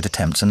 it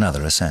attempts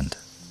another ascent.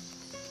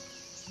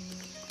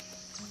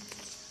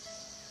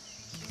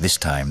 This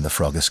time, the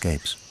frog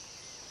escapes.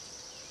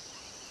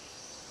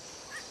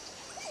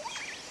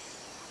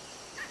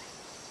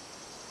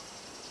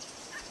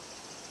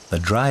 The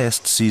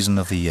driest season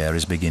of the year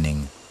is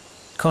beginning.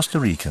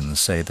 Costa Ricans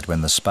say that when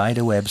the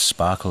spider webs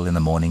sparkle in the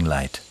morning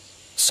light,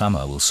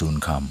 summer will soon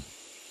come.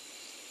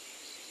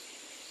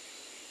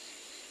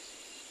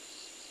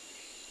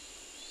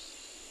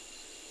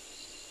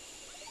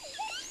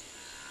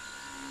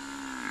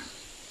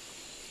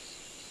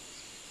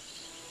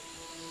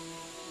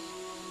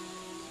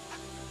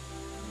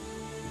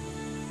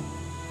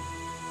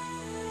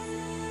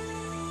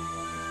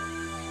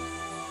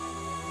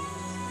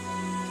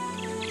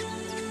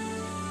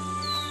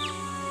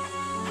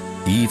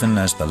 Even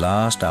as the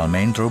last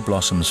almendro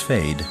blossoms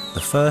fade,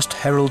 the first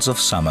heralds of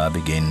summer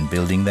begin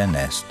building their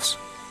nests.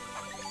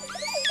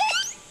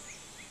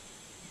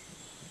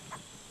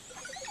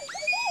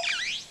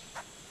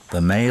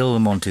 The male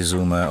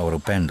Montezuma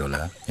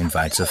oropendola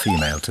invites a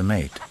female to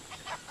mate.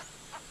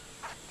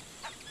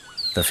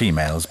 The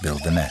females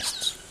build the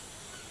nests.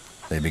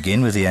 They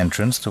begin with the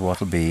entrance to what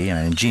will be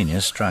an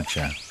ingenious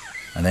structure,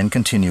 and then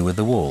continue with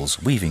the walls,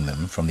 weaving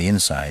them from the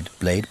inside,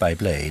 blade by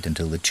blade,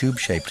 until the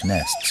tube-shaped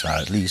nests are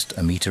at least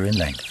a meter in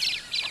length.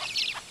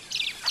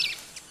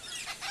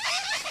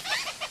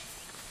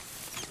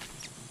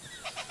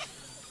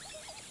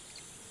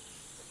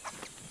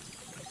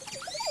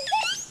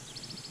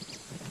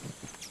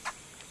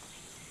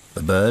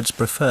 The birds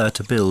prefer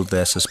to build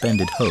their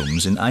suspended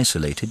homes in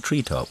isolated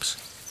treetops,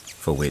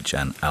 for which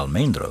an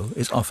almendro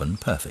is often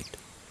perfect.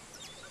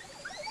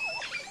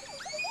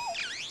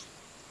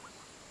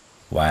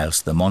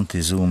 Whilst the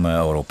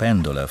Montezuma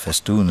oropendola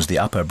festoons the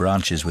upper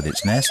branches with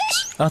its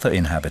nests, other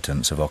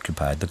inhabitants have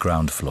occupied the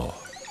ground floor.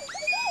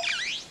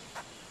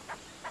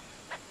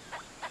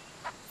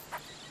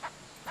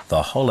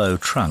 The hollow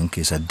trunk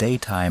is a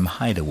daytime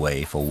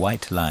hideaway for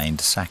white-lined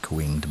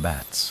sack-winged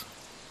bats.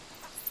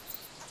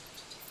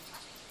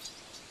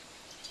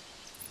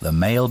 The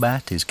male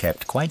bat is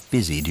kept quite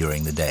busy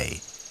during the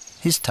day.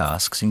 His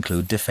tasks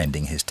include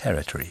defending his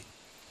territory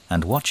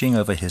and watching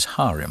over his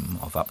harem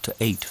of up to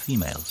 8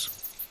 females.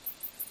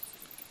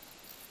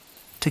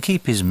 To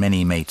keep his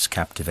many mates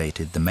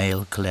captivated, the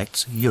male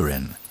collects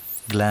urine,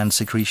 gland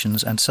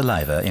secretions and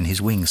saliva in his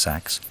wing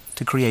sacs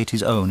to create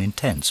his own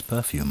intense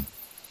perfume.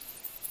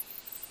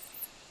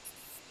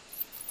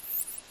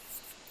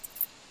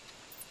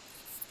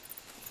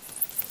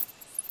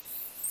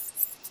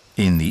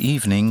 In the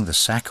evening, the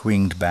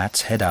sack-winged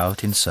bats head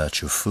out in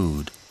search of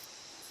food,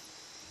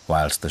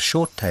 whilst the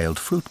short-tailed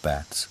fruit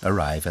bats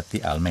arrive at the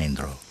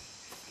almendro.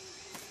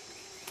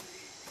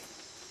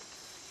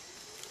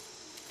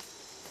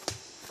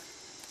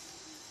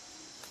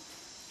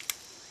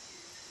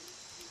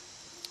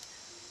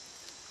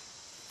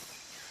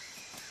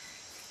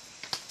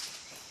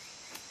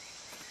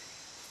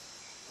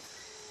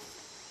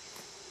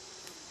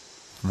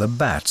 The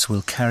bats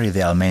will carry the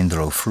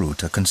almendro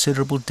fruit a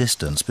considerable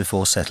distance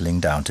before settling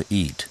down to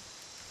eat,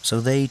 so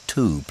they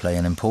too play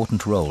an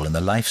important role in the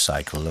life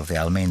cycle of the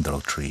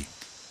almendro tree.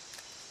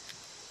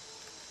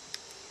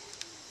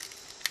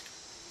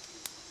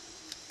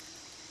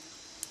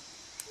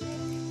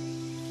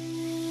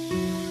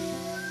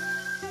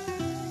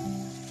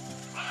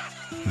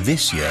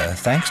 This year,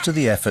 thanks to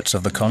the efforts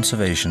of the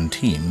conservation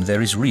team,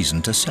 there is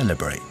reason to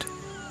celebrate.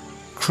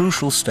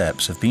 Crucial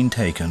steps have been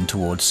taken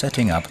towards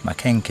setting up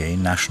Mackenke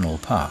National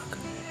Park.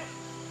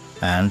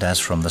 And as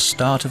from the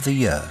start of the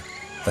year,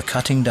 the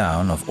cutting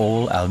down of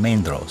all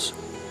almendros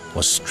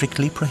was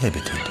strictly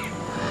prohibited.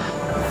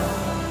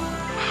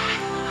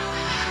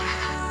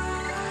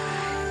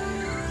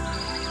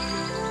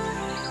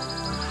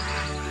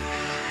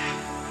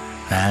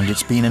 And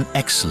it's been an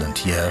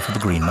excellent year for the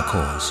green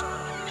macaws.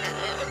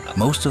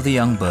 Most of the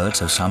young birds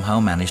have somehow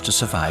managed to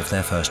survive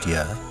their first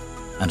year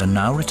and are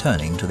now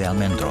returning to the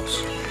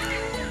almendros.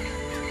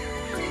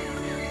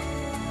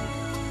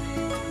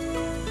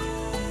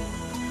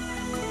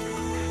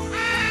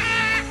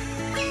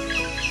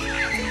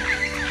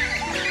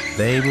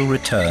 They will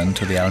return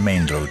to the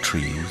almendro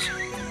trees,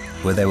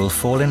 where they will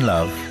fall in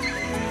love,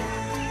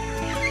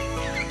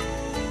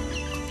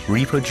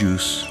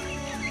 reproduce,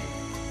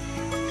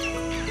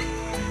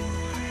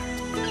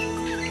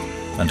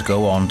 and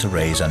go on to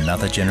raise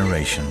another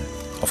generation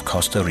of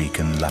Costa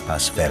Rican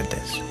lapas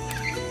verdes.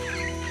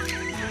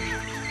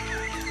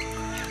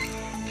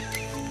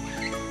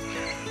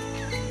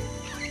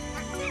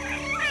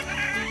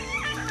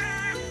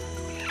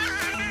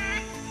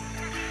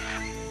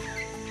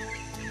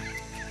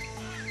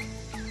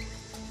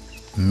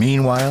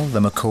 Meanwhile,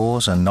 the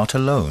macaws are not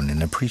alone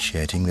in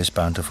appreciating this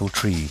bountiful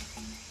tree.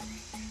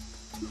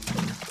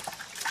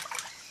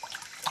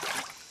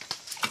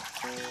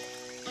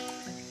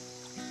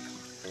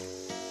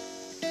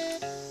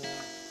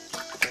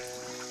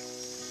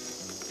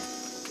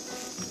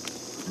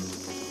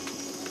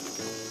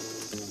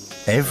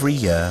 Every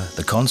year,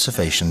 the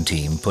conservation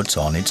team puts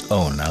on its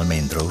own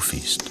almendro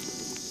feast.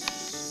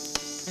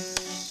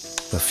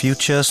 The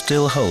future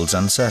still holds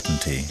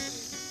uncertainty,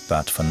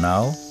 but for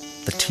now,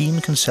 the team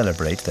can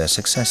celebrate their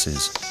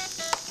successes.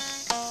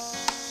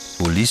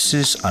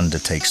 Ulysses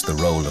undertakes the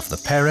role of the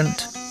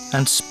parent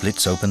and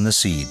splits open the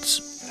seeds.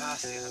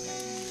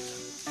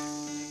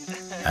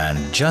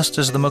 And just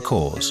as the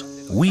macaws,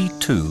 we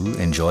too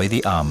enjoy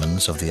the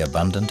almonds of the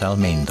abundant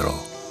almendro,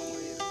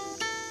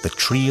 the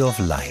tree of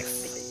life.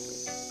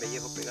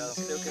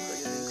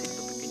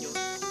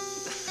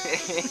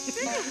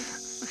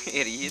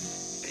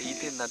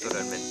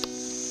 Naturalmente.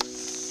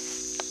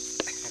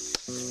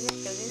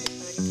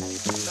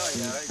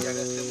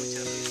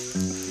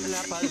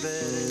 La paz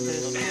verde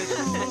que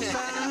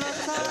cruzan los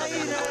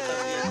aires,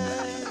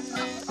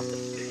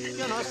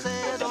 yo no sé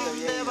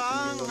dónde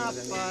van a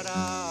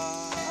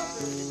parar.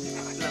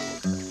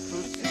 Tú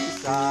sí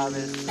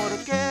sabes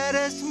porque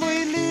eres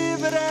muy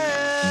libre,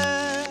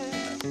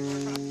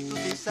 tú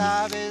sí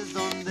sabes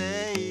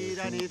dónde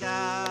ir a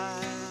anidar.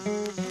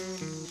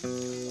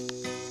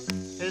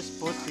 Es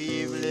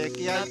posible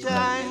que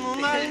allá en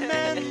un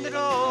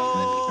almendro,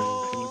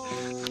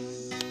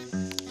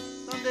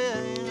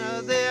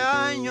 de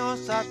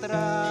años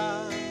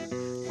atrás,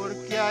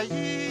 porque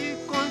allí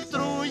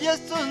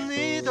construyes tus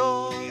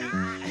nidos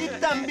y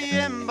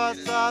también vas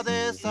a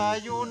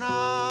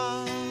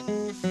desayunar.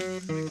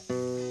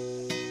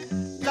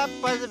 La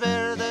paz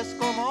verdes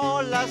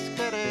como las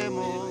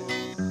queremos,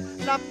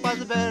 la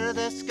paz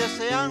verdes que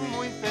sean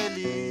muy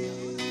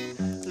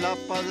felices. La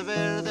paz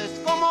verdes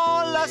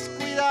como las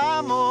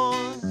cuidamos,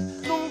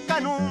 nunca,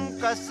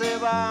 nunca se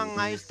van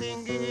a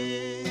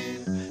extinguir.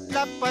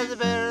 La paz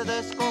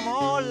verdes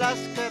como las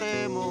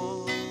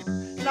queremos,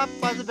 la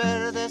paz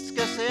verdes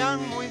que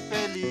sean muy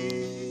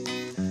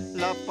felices.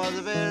 La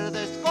paz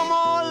verdes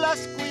como las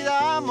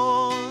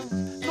cuidamos,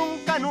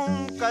 nunca,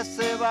 nunca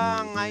se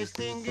van a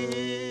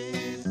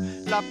extinguir.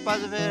 La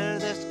paz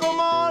verdes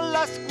como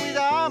las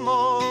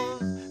cuidamos,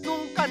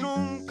 nunca,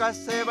 nunca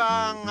se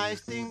van a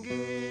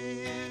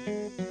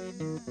extinguir.